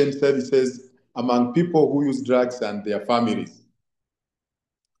rehabilitation services among people who use drugs and their families.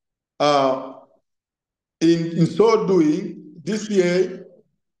 In so doing, DCA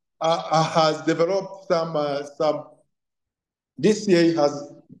has developed DCA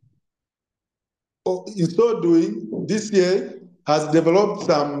has, in so doing, DCA has developed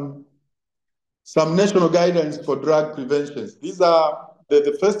some national guidelines for drug prevention. These are,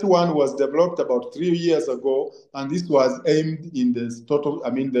 the first one was developed about 3 years ago, and this was aimed in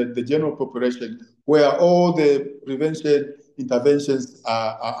the general population, where all the prevention interventions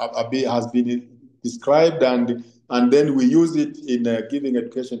has been described, and then we use it in giving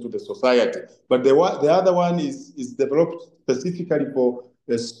education to the society. But the other one is developed specifically for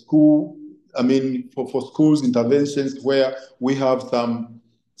the school I mean, for schools interventions where we have some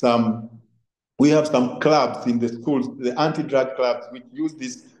clubs in the schools, the anti-drug clubs, which use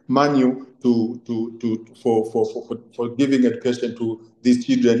this manual for giving education to these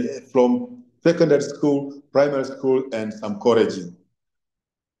children from secondary school, primary school, and some colleges.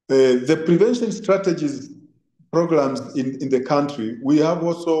 The prevention strategies programs in the country, we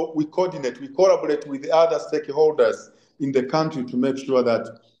coordinate, we collaborate with other stakeholders in the country to make sure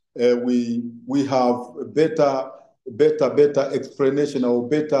that we have a better explanation or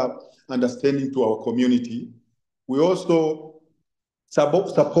better understanding to our community. We also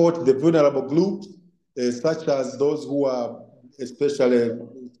support the vulnerable groups, such as those who are especially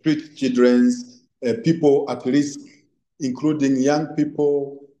street children, people at risk, including young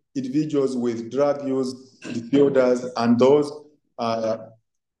people, individuals with drug use disorders, and those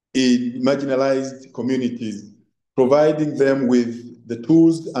in marginalized communities, providing them with the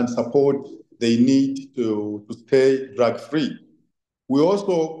tools and support they need to stay drug-free. We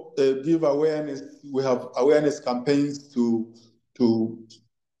also give awareness. We have awareness campaigns to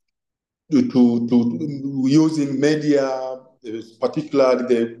using media,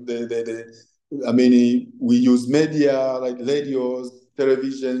 particularly we use media like radios,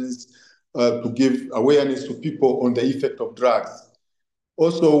 televisions, to give awareness to people on the effect of drugs.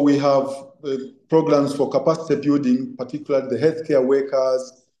 Also, we have programs for capacity building, particularly the healthcare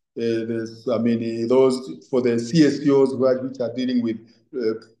workers, those for the CSOs which are dealing with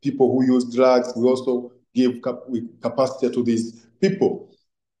people who use drugs. We also give capacity to these people.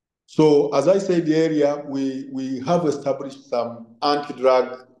 So, as I said earlier, we have established some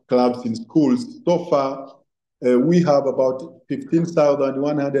anti-drug clubs in schools. So far, we have about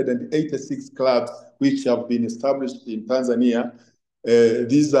 15,186 clubs which have been established in Tanzania.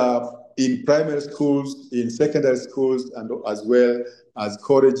 These are in primary schools, in secondary schools, and as well as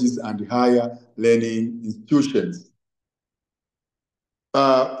colleges and higher learning institutions.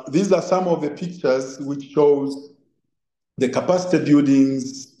 These are some of the pictures which shows the capacity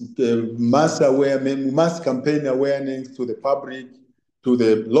buildings, the mass campaign awareness to the public, to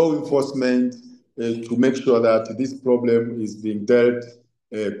the law enforcement, to make sure that this problem is being dealt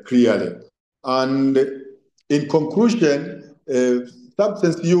clearly. And in conclusion,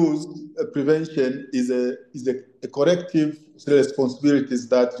 substance use prevention is a collective responsibilities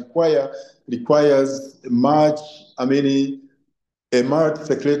that requires a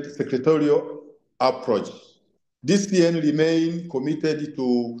multi-secretarial approach. DCN remain committed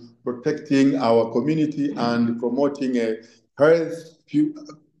to protecting our community and promoting a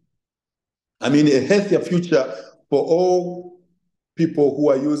healthier future for all people who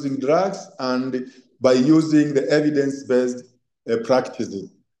are using drugs, and by using the evidence-based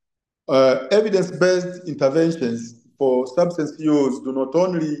practices. Evidence-based interventions for substance use do not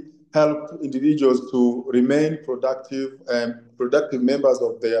only help individuals to remain productive members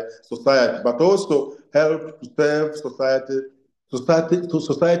of their society, but also help to save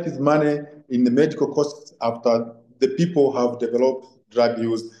society's money in the medical costs after the people have developed drug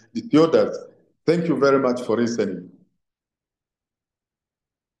use disorders. Thank you very much for listening.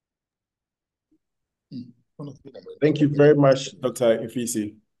 Thank you very much, Dr.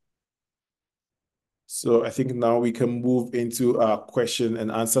 Ifisi. So I think now we can move into our question and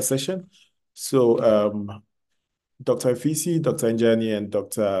answer session. So Dr. Ifisi, Dr. Njani, and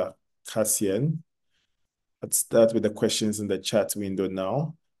Dr. Cassian, let's start with the questions in the chat window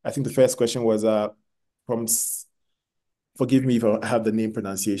now. I think the first question was from, forgive me if I have the name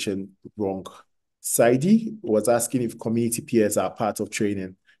pronunciation wrong. Saidi was asking if community peers are part of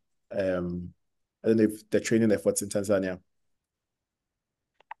training. I don't know if the training efforts in Tanzania.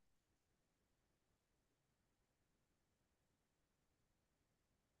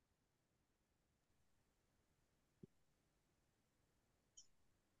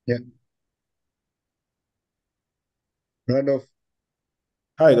 Yeah. Radolf.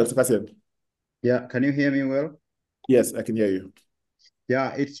 Hi, Dr. Cassian. Yeah, can you hear me well? Yes, I can hear you.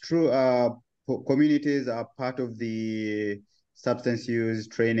 Yeah, it's true. Communities are part of the substance use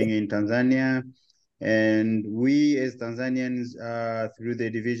training in Tanzania. And we as Tanzanians, through the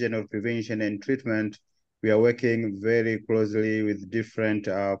Division of Prevention and Treatment, we are working very closely with different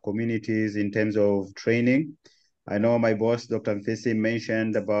communities in terms of training. I know my boss, Dr. Mfisi,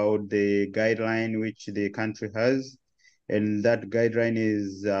 mentioned about the guideline which the country has, and that guideline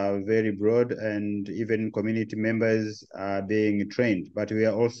is very broad, and even community members are being trained. But we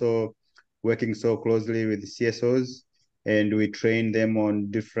are also working so closely with CSOs, and we train them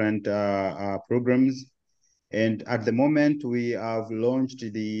on different programs. And at the moment, we have launched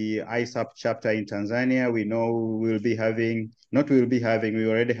the ISSUP chapter in Tanzania. We know we already have the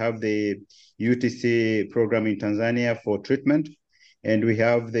UTC program in Tanzania for treatment, and we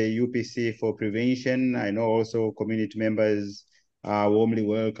have the UPC for prevention. I know also community members are warmly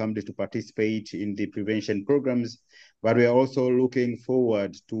welcomed to participate in the prevention programs, but we are also looking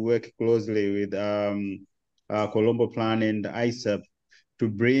forward to work closely with Colombo Plan and ISSUP to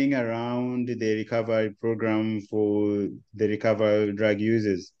bring around the recovery program for the recovered drug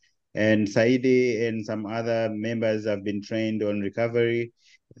users. And Saidi and some other members have been trained on recovery.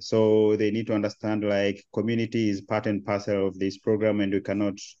 So they need to understand like community is part and parcel of this program, and we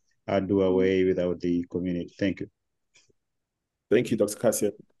cannot do away without the community. Thank you. Thank you, Dr.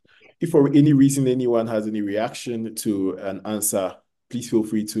 Kasia. If for any reason anyone has any reaction to an answer, please feel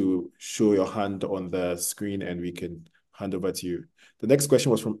free to show your hand on the screen and we can hand over to you. The next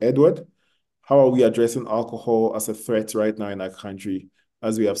question was from Edward. How are we addressing alcohol as a threat right now in our country,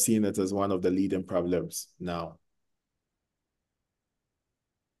 as we have seen it as one of the leading problems now?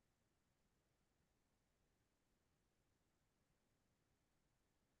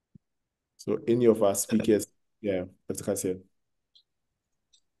 So any of our speakers, yeah, Dr. Kasia.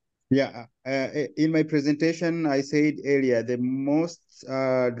 Yeah, in my presentation, I said earlier, the most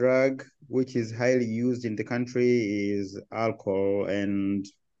drug which is highly used in the country is alcohol, and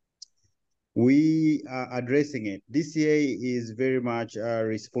we are addressing it. DCA is very much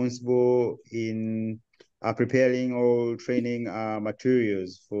responsible in preparing all training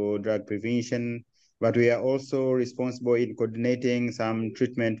materials for drug prevention, but we are also responsible in coordinating some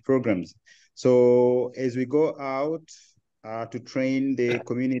treatment programs. So as we go out to train the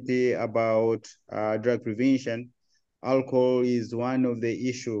community about drug prevention, alcohol is one of the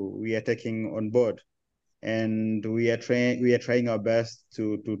issues we are taking on board. And we are trying our best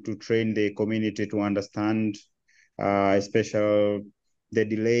to train the community to understand, especially the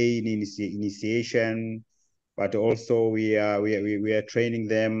delay in initiation, but also we are training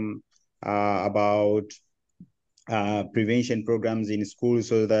them about prevention programs in schools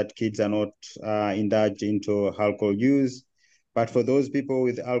so that kids are not indulged into alcohol use. But for those people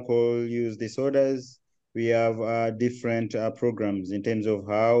with alcohol use disorders, we have different programs in terms of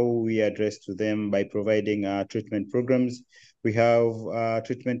how we address to them by providing treatment programs. We have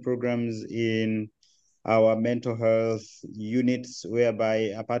treatment programs in our mental health units,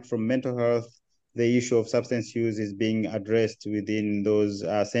 whereby apart from mental health, the issue of substance use is being addressed within those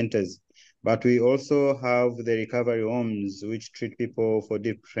centers. But we also have the recovery homes, which treat people for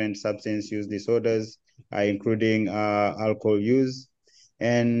different substance use disorders, including alcohol use.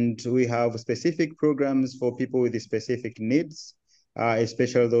 And we have specific programs for people with specific needs,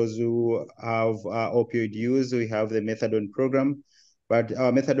 especially those who have opioid use. We have the methadone program, but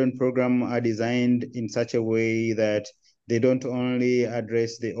our methadone program are designed in such a way that they don't only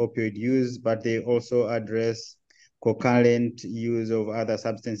address the opioid use, but they also address concurrent use of other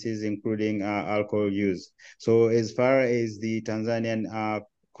substances, including alcohol use. So as far as the Tanzanian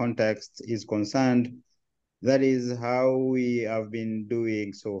context is concerned, that is how we have been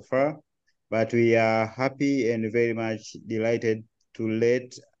doing so far. But we are happy and very much delighted to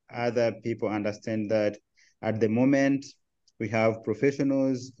let other people understand that at the moment, we have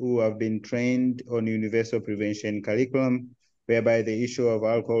professionals who have been trained on universal prevention curriculum, whereby the issue of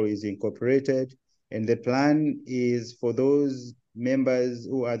alcohol is incorporated. And the plan is for those members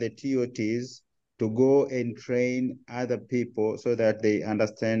who are the TOTs to go and train other people so that they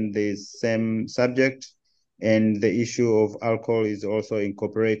understand the same subject. And the issue of alcohol is also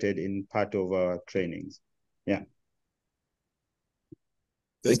incorporated in part of our trainings. Yeah.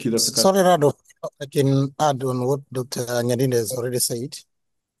 Thank you, Dr. Sorry, Rado, I can add on what Dr. Nyadinda has already said.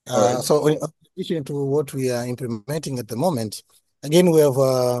 Right. So in addition to what we are implementing at the moment, again, we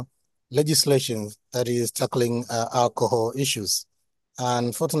have legislation that is tackling alcohol issues.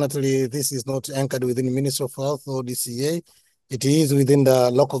 Unfortunately, this is not anchored within the Ministry of Health or DCA. It is within the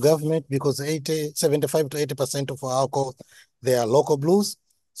local government because 75 to 80% of our alcohol, they are local blues.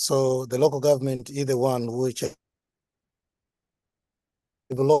 So the local government is the one which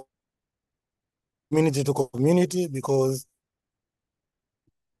develop community to community because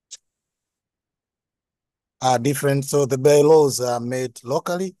are different. So the bylaws are made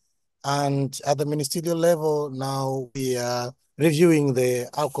locally, and at the ministerial level, now we are reviewing the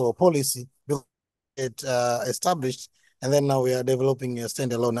alcohol policy it established, and then now we are developing a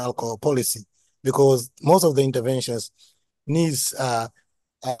standalone alcohol policy because most of the interventions needs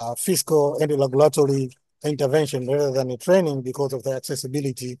fiscal and regulatory intervention rather than a training because of the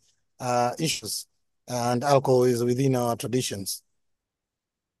accessibility issues, and alcohol is within our traditions.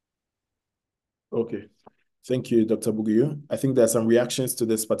 Okay. Thank you, Dr. Buguyu. I think there are some reactions to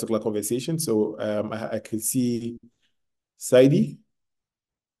this particular conversation. So I can see Saidi.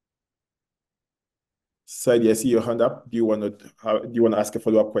 Saidi, I see your hand up. Do you want to ask a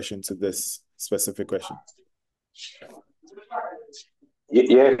follow-up question to this specific question?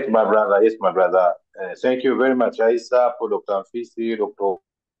 Yes, my brother. Yes, my brother. Thank you very much, ISSUP, Dr. Mfisi, Dr.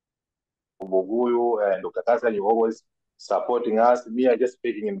 Buguyu, and Dr. Tanzanian. You always supporting us. Me, I just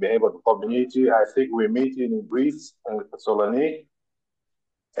speaking in behalf of the community. I think we're meeting in Greece and Thessaloniki.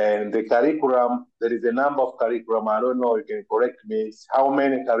 And the curriculum, there is a number of curriculum. I don't know, you can correct me. How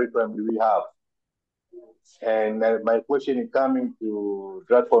many curriculum do we have? And my question is coming to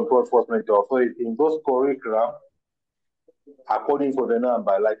Drug Control Enforcement Authority. In those curriculum, according to the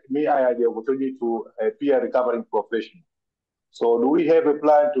number, like me, I had the opportunity to a peer recovering professional. So do we have a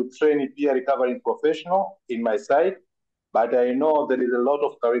plan to train a peer recovering professional in my site? But I know there is a lot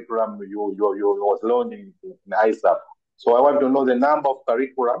of curriculum you was launching in ISSUP. So I want to know the number of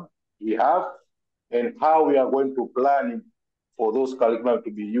curriculum we have and how we are going to plan for those curriculum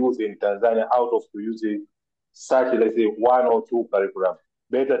to be used in Tanzania out of using such, let's say, one or two curriculum.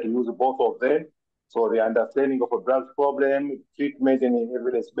 Better to use both of them so the understanding of a drug problem, treatment, and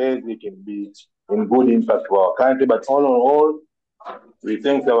evidence-based, it can be in good impact for our country. But all in all, we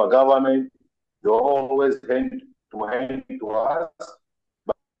thank our government. They always hand to us.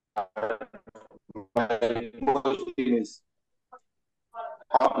 But my question is,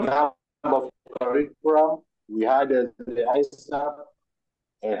 how number of curriculum we had as the ISSUP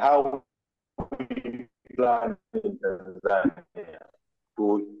and how we plan in Tanzania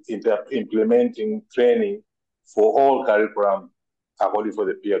to implementing training for all curriculum according for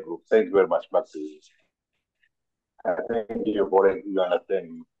the peer group. Thank you very much. Back to you. Thank you for your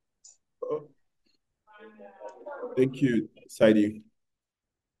understanding. Thank you, Saidi.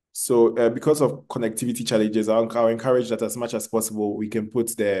 So because of connectivity challenges, I'll encourage that as much as possible, we can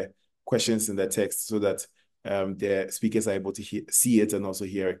put the questions in the text so that the speakers are able to see it and also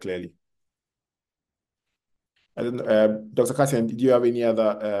hear it clearly. I don't know, Dr. Kassian, do you have any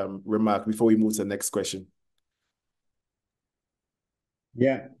other remark before we move to the next question?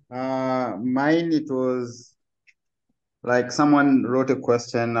 Yeah, mine, it was like someone wrote a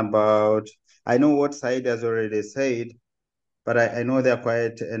question about, I know what Said has already said, but I know there are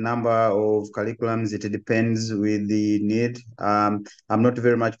quite a number of curriculums. It depends with the need. I'm not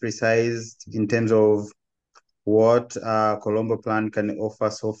very much precise in terms of what Colombo Plan can offer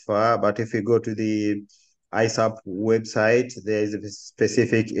so far, but if you go to the ISSUP website, there is a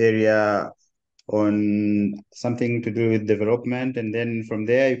specific area on something to do with development, and then from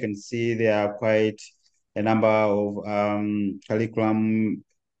there you can see there are quite a number of curriculum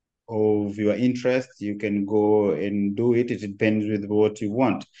of your interest. You can go and do it. It depends with what you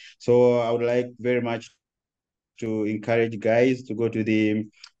want. So I would like very much to encourage guys to go to the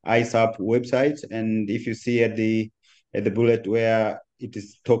ISSUP website, and if you see at the bullet where it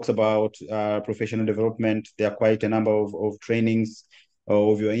talks about professional development, there are quite a number of trainings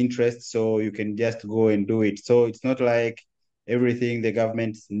of your interest, so you can just go and do it. So it's not like everything the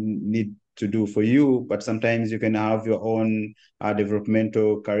government need to do for you, but sometimes you can have your own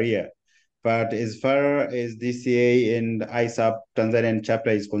developmental career. But as far as DCA and ISSUP Tanzanian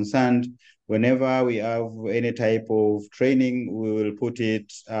chapter is concerned, whenever we have any type of training, we will put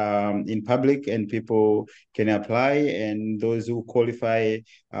it in public and people can apply, and those who qualify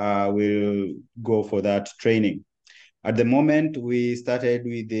will go for that training. At the moment, we started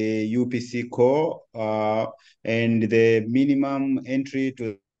with the UPC core, and the minimum entry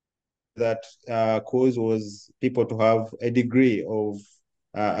to that course was people to have a degree of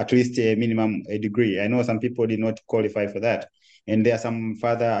at least a minimum degree. I know some people did not qualify for that, and there are some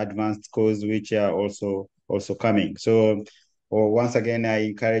further advanced courses which are also coming. So once again, I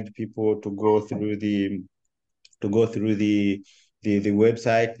encourage people to go through the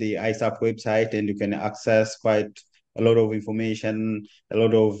website, the ISSUP website, and you can access quite a lot of information, a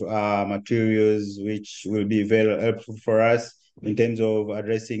lot of materials, which will be very helpful for us in terms of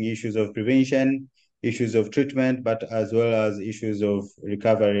addressing issues of prevention, issues of treatment, but as well as issues of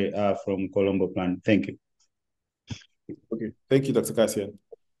recovery from Colombo Plan. Thank you. Okay, thank you, Dr. Kassian.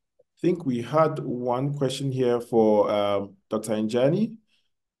 I think we had one question here for Dr. Njani.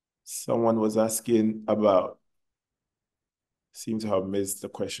 Someone was asking about, seem to have missed the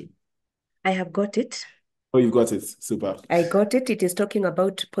question. I have got it. Oh, you got it. Super. I got it. It is talking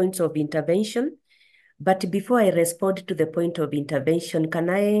about points of intervention. But before I respond to the point of intervention, can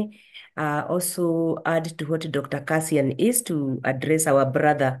I also add to what Dr. Kassian is to address our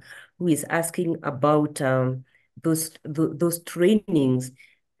brother who is asking about those trainings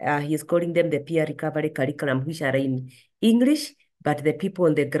He's calling them the peer recovery curriculum, which are in English, but the people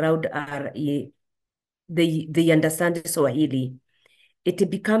on the ground are, they understand Swahili. It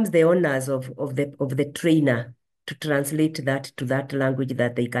becomes the honors of the trainer to translate that to that language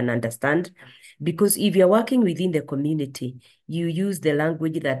that they can understand. Because if you're working within the community, you use the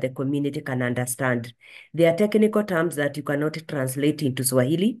language that the community can understand. There are technical terms that you cannot translate into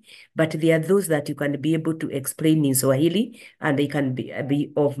Swahili, but there are those that you can be able to explain in Swahili, and they can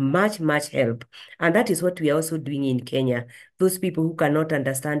be of much, much help. And that is what we are also doing in Kenya. Those people who cannot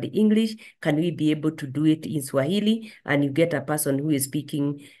understand English, can we be able to do it in Swahili? And you get a person who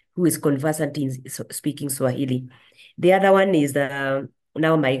is conversant in speaking Swahili. The other one is now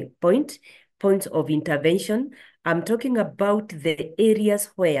my points of intervention. I'm talking about the areas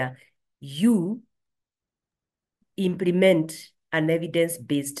where you implement an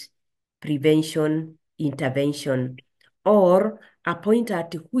evidence-based prevention intervention, or a point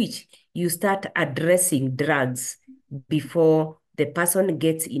at which you start addressing drugs before the person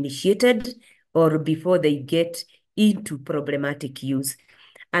gets initiated or before they get into problematic use.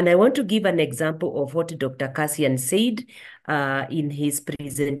 And I want to give an example of what Dr. Cassian said in his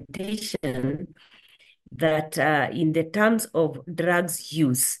presentation, that in the terms of drugs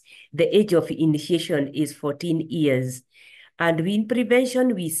use, the age of initiation is 14 years. And in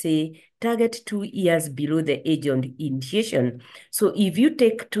prevention, we say target 2 years below the age of initiation. So if you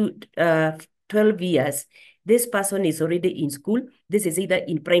take 12 years, this person is already in school. This is either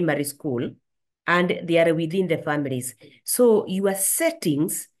in primary school, and they are within the families. So your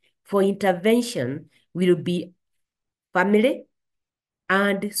settings for intervention will be family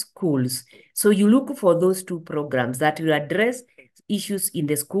and schools. So you look for those two programs that will address issues in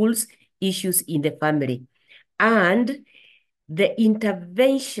the schools, issues in the family. And the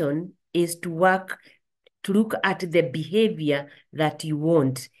intervention is to look at the behavior that you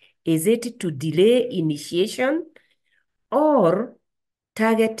want. Is it to delay initiation or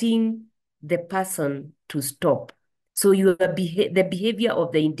targeting the person to stop? So the behavior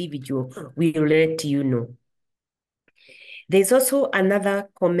of the individual will let you know. There's also another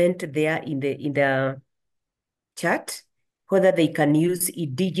comment there in the chat, whether they can use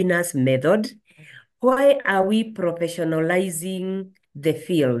indigenous method. Why are we professionalizing the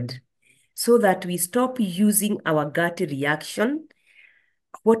field? So that we stop using our gut reaction,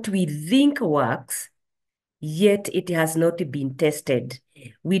 what we think works, yet it has not been tested.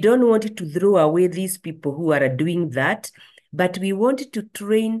 We don't want to throw away these people who are doing that, but we want to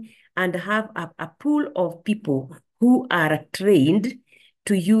train and have a pool of people who are trained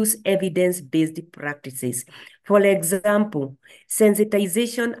to use evidence-based practices. For example,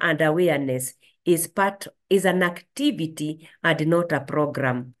 sensitization and awareness is an activity and not a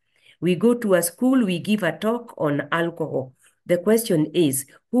program. We go to a school, we give a talk on alcohol. The question is,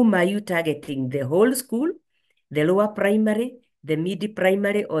 whom are you targeting? The whole school, the lower primary, the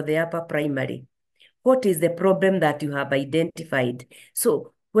mid-primary, or the upper primary? What is the problem that you have identified?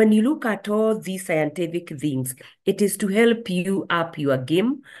 So when you look at all these scientific things, it is to help you up your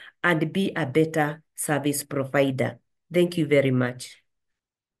game and be a better service provider. Thank you very much.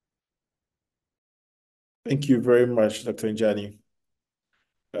 Thank you very much, Dr. Njani.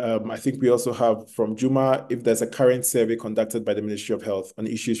 I think we also have from Juma, if there's a current survey conducted by the Ministry of Health on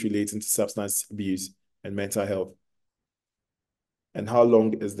issues relating to substance abuse and mental health. And how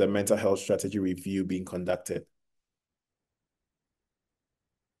long is the mental health strategy review being conducted?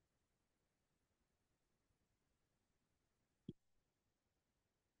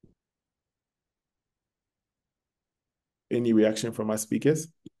 Any reaction from our speakers?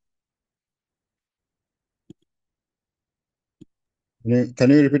 Can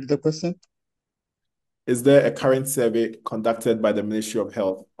you repeat the question? Is there a current survey conducted by the Ministry of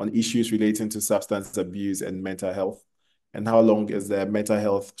Health on issues relating to substance abuse and mental health? And how long is the mental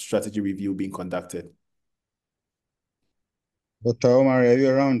health strategy review being conducted? Dr. Omar, are you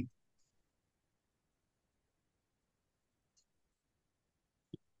around?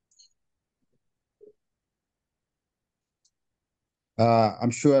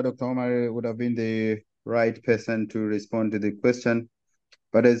 I'm sure Dr. Omar would have been the right person to respond to the question.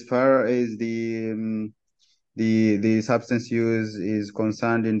 But as far as the substance use is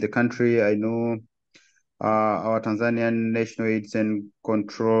concerned in the country, I know our Tanzanian National AIDS and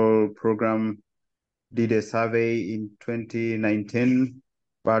Control Program did a survey in 2019,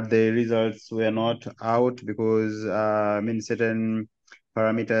 but the results were not out because certain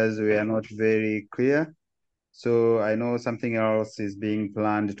parameters were not very clear. So I know something else is being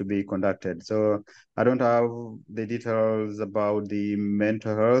planned to be conducted. So I don't have the details about the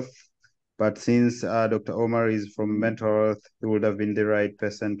mental health, But since Dr. Omar is from mental health, he would have been the right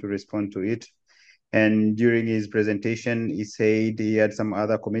person to respond to it. And during his presentation, he said he had some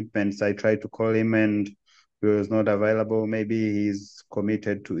other commitments. I tried to call him and he was not available. Maybe he's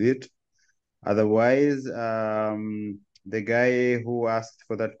committed to it. Otherwise, the guy who asked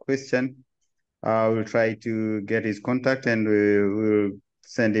for that question, we'll try to get his contact and we'll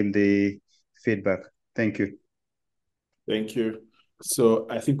send him the feedback. Thank you. Thank you. So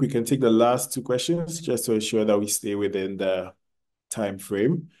I think we can take the last two questions just to ensure that we stay within the time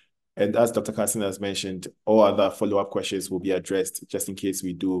frame. And as Dr. Carson has mentioned, all other follow-up questions will be addressed just in case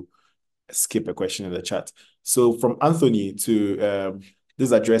we do skip a question in the chat. So from Anthony to this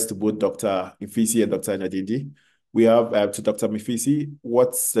is addressed to both Dr. Mfisi and Dr. Nyadindi. We have to Dr. Mfisi,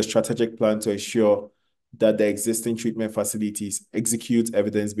 what's the strategic plan to ensure that the existing treatment facilities execute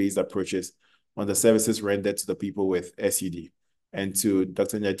evidence-based approaches on the services rendered to the people with SUD? And to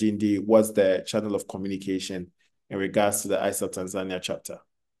Dr. Nyadindi, what's the channel of communication in regards to the ISSUP Tanzania chapter?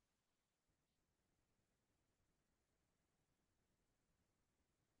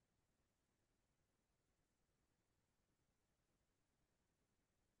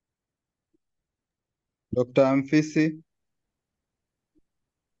 Dr. Mfisi?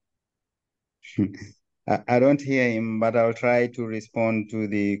 I don't hear him, but I'll try to respond to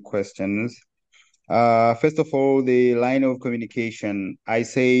the questions. First of all, the line of communication. I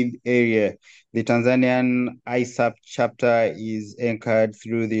said earlier, the Tanzanian ISSUP chapter is anchored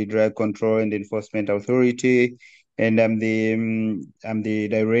through the Drug Control and Enforcement Authority, and I'm the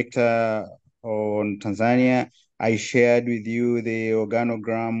director on Tanzania. I shared with you the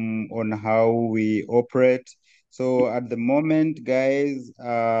organogram on how we operate. So at the moment, guys,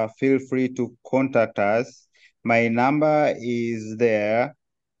 feel free to contact us. My number is there.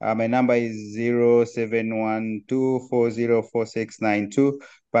 My number is 0712404692,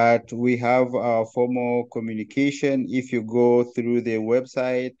 but we have formal communication. If you go through the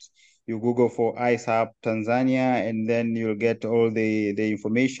website, you Google for ISSUP Tanzania, and then you'll get all the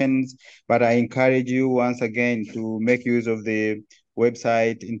information. But I encourage you once again to make use of the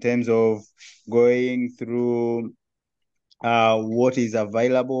website in terms of going through what is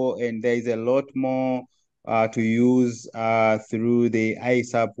available, and there is a lot more to use through the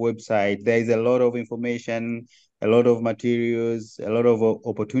ISSUP website. There is a lot of information, a lot of materials, a lot of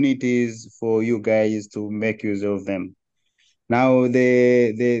opportunities for you guys to make use of them. Now,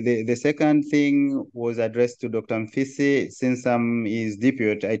 the second thing was addressed to Dr. Mfisi. Since his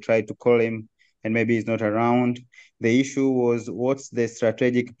deputy, I tried to call him and maybe he's not around. The issue was, what's the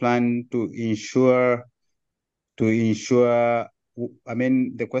strategic plan to ensure, the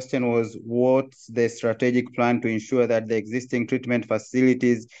question was, what's the strategic plan to ensure that the existing treatment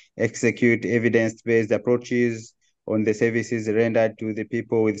facilities execute evidence-based approaches on the services rendered to the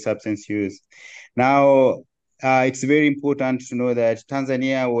people with substance use? Now, it's very important to know that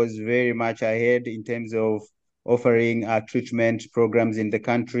Tanzania was very much ahead in terms of offering treatment programs in the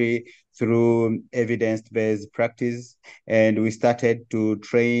country through evidence-based practice. And we started to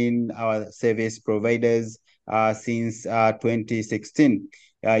train our service providers since 2016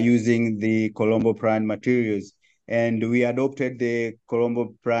 using the Colombo Plan materials. And we adopted the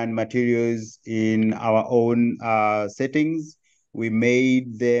Colombo Plan materials in our own settings. We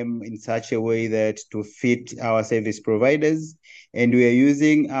made them in such a way that to fit our service providers. And we are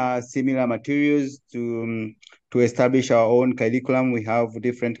using similar materials to establish our own curriculum. We have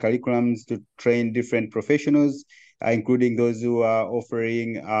different curriculums to train different professionals, including those who are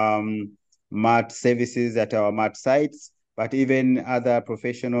offering MAT services at our MAT sites, but even other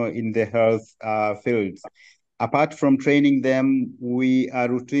professionals in the health fields. Apart from training them, we are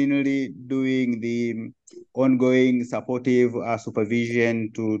routinely doing the ongoing supportive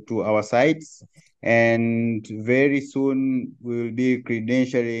supervision to our sites. And very soon we will be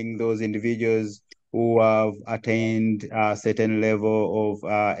credentialing those individuals who have attained a certain level of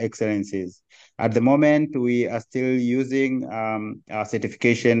excellencies. At the moment, we are still using our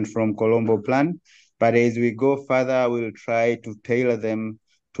certification from Colombo Plan, but as we go further, we'll try to tailor them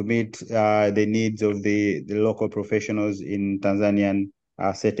to meet the needs of the local professionals in Tanzanian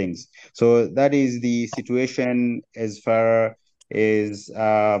settings. So that is the situation as far as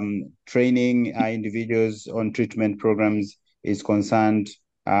training individuals on treatment programs is concerned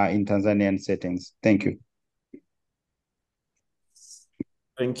in Tanzanian settings. Thank you.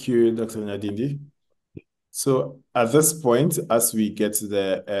 Thank you, Dr. Nyadindi. So at this point, as we get to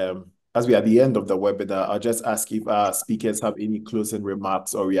the as we are at the end of the webinar, I'll just ask if our speakers have any closing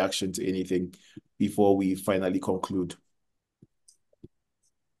remarks or reaction to anything before we finally conclude.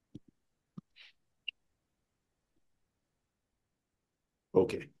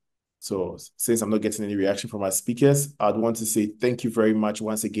 Okay. So since I'm not getting any reaction from our speakers, I'd want to say thank you very much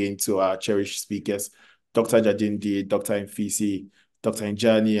once again to our cherished speakers, Dr. Jadindi, Dr. Mfisi, Dr.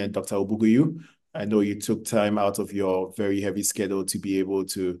 Njani, and Dr. Obuguyu. I know you took time out of your very heavy schedule to be able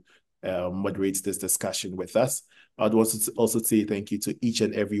to moderate this discussion with us. I'd want to also say thank you to each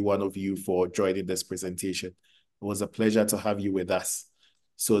and every one of you for joining this presentation. It was a pleasure to have you with us.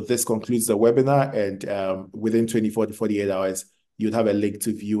 So this concludes the webinar, and within 24 to 48 hours, you'll have a link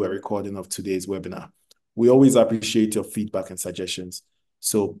to view a recording of today's webinar. We always appreciate your feedback and suggestions.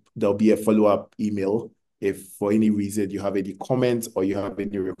 So there'll be a follow-up email if for any reason you have any comments or you have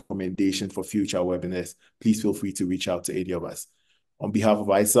any recommendations for future webinars. Please feel free to reach out to any of us. On behalf of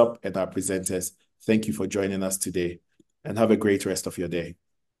ISSUP and our presenters, thank you for joining us today, and have a great rest of your day.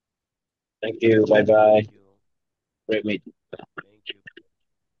 Thank you. Bye-bye. Great meeting.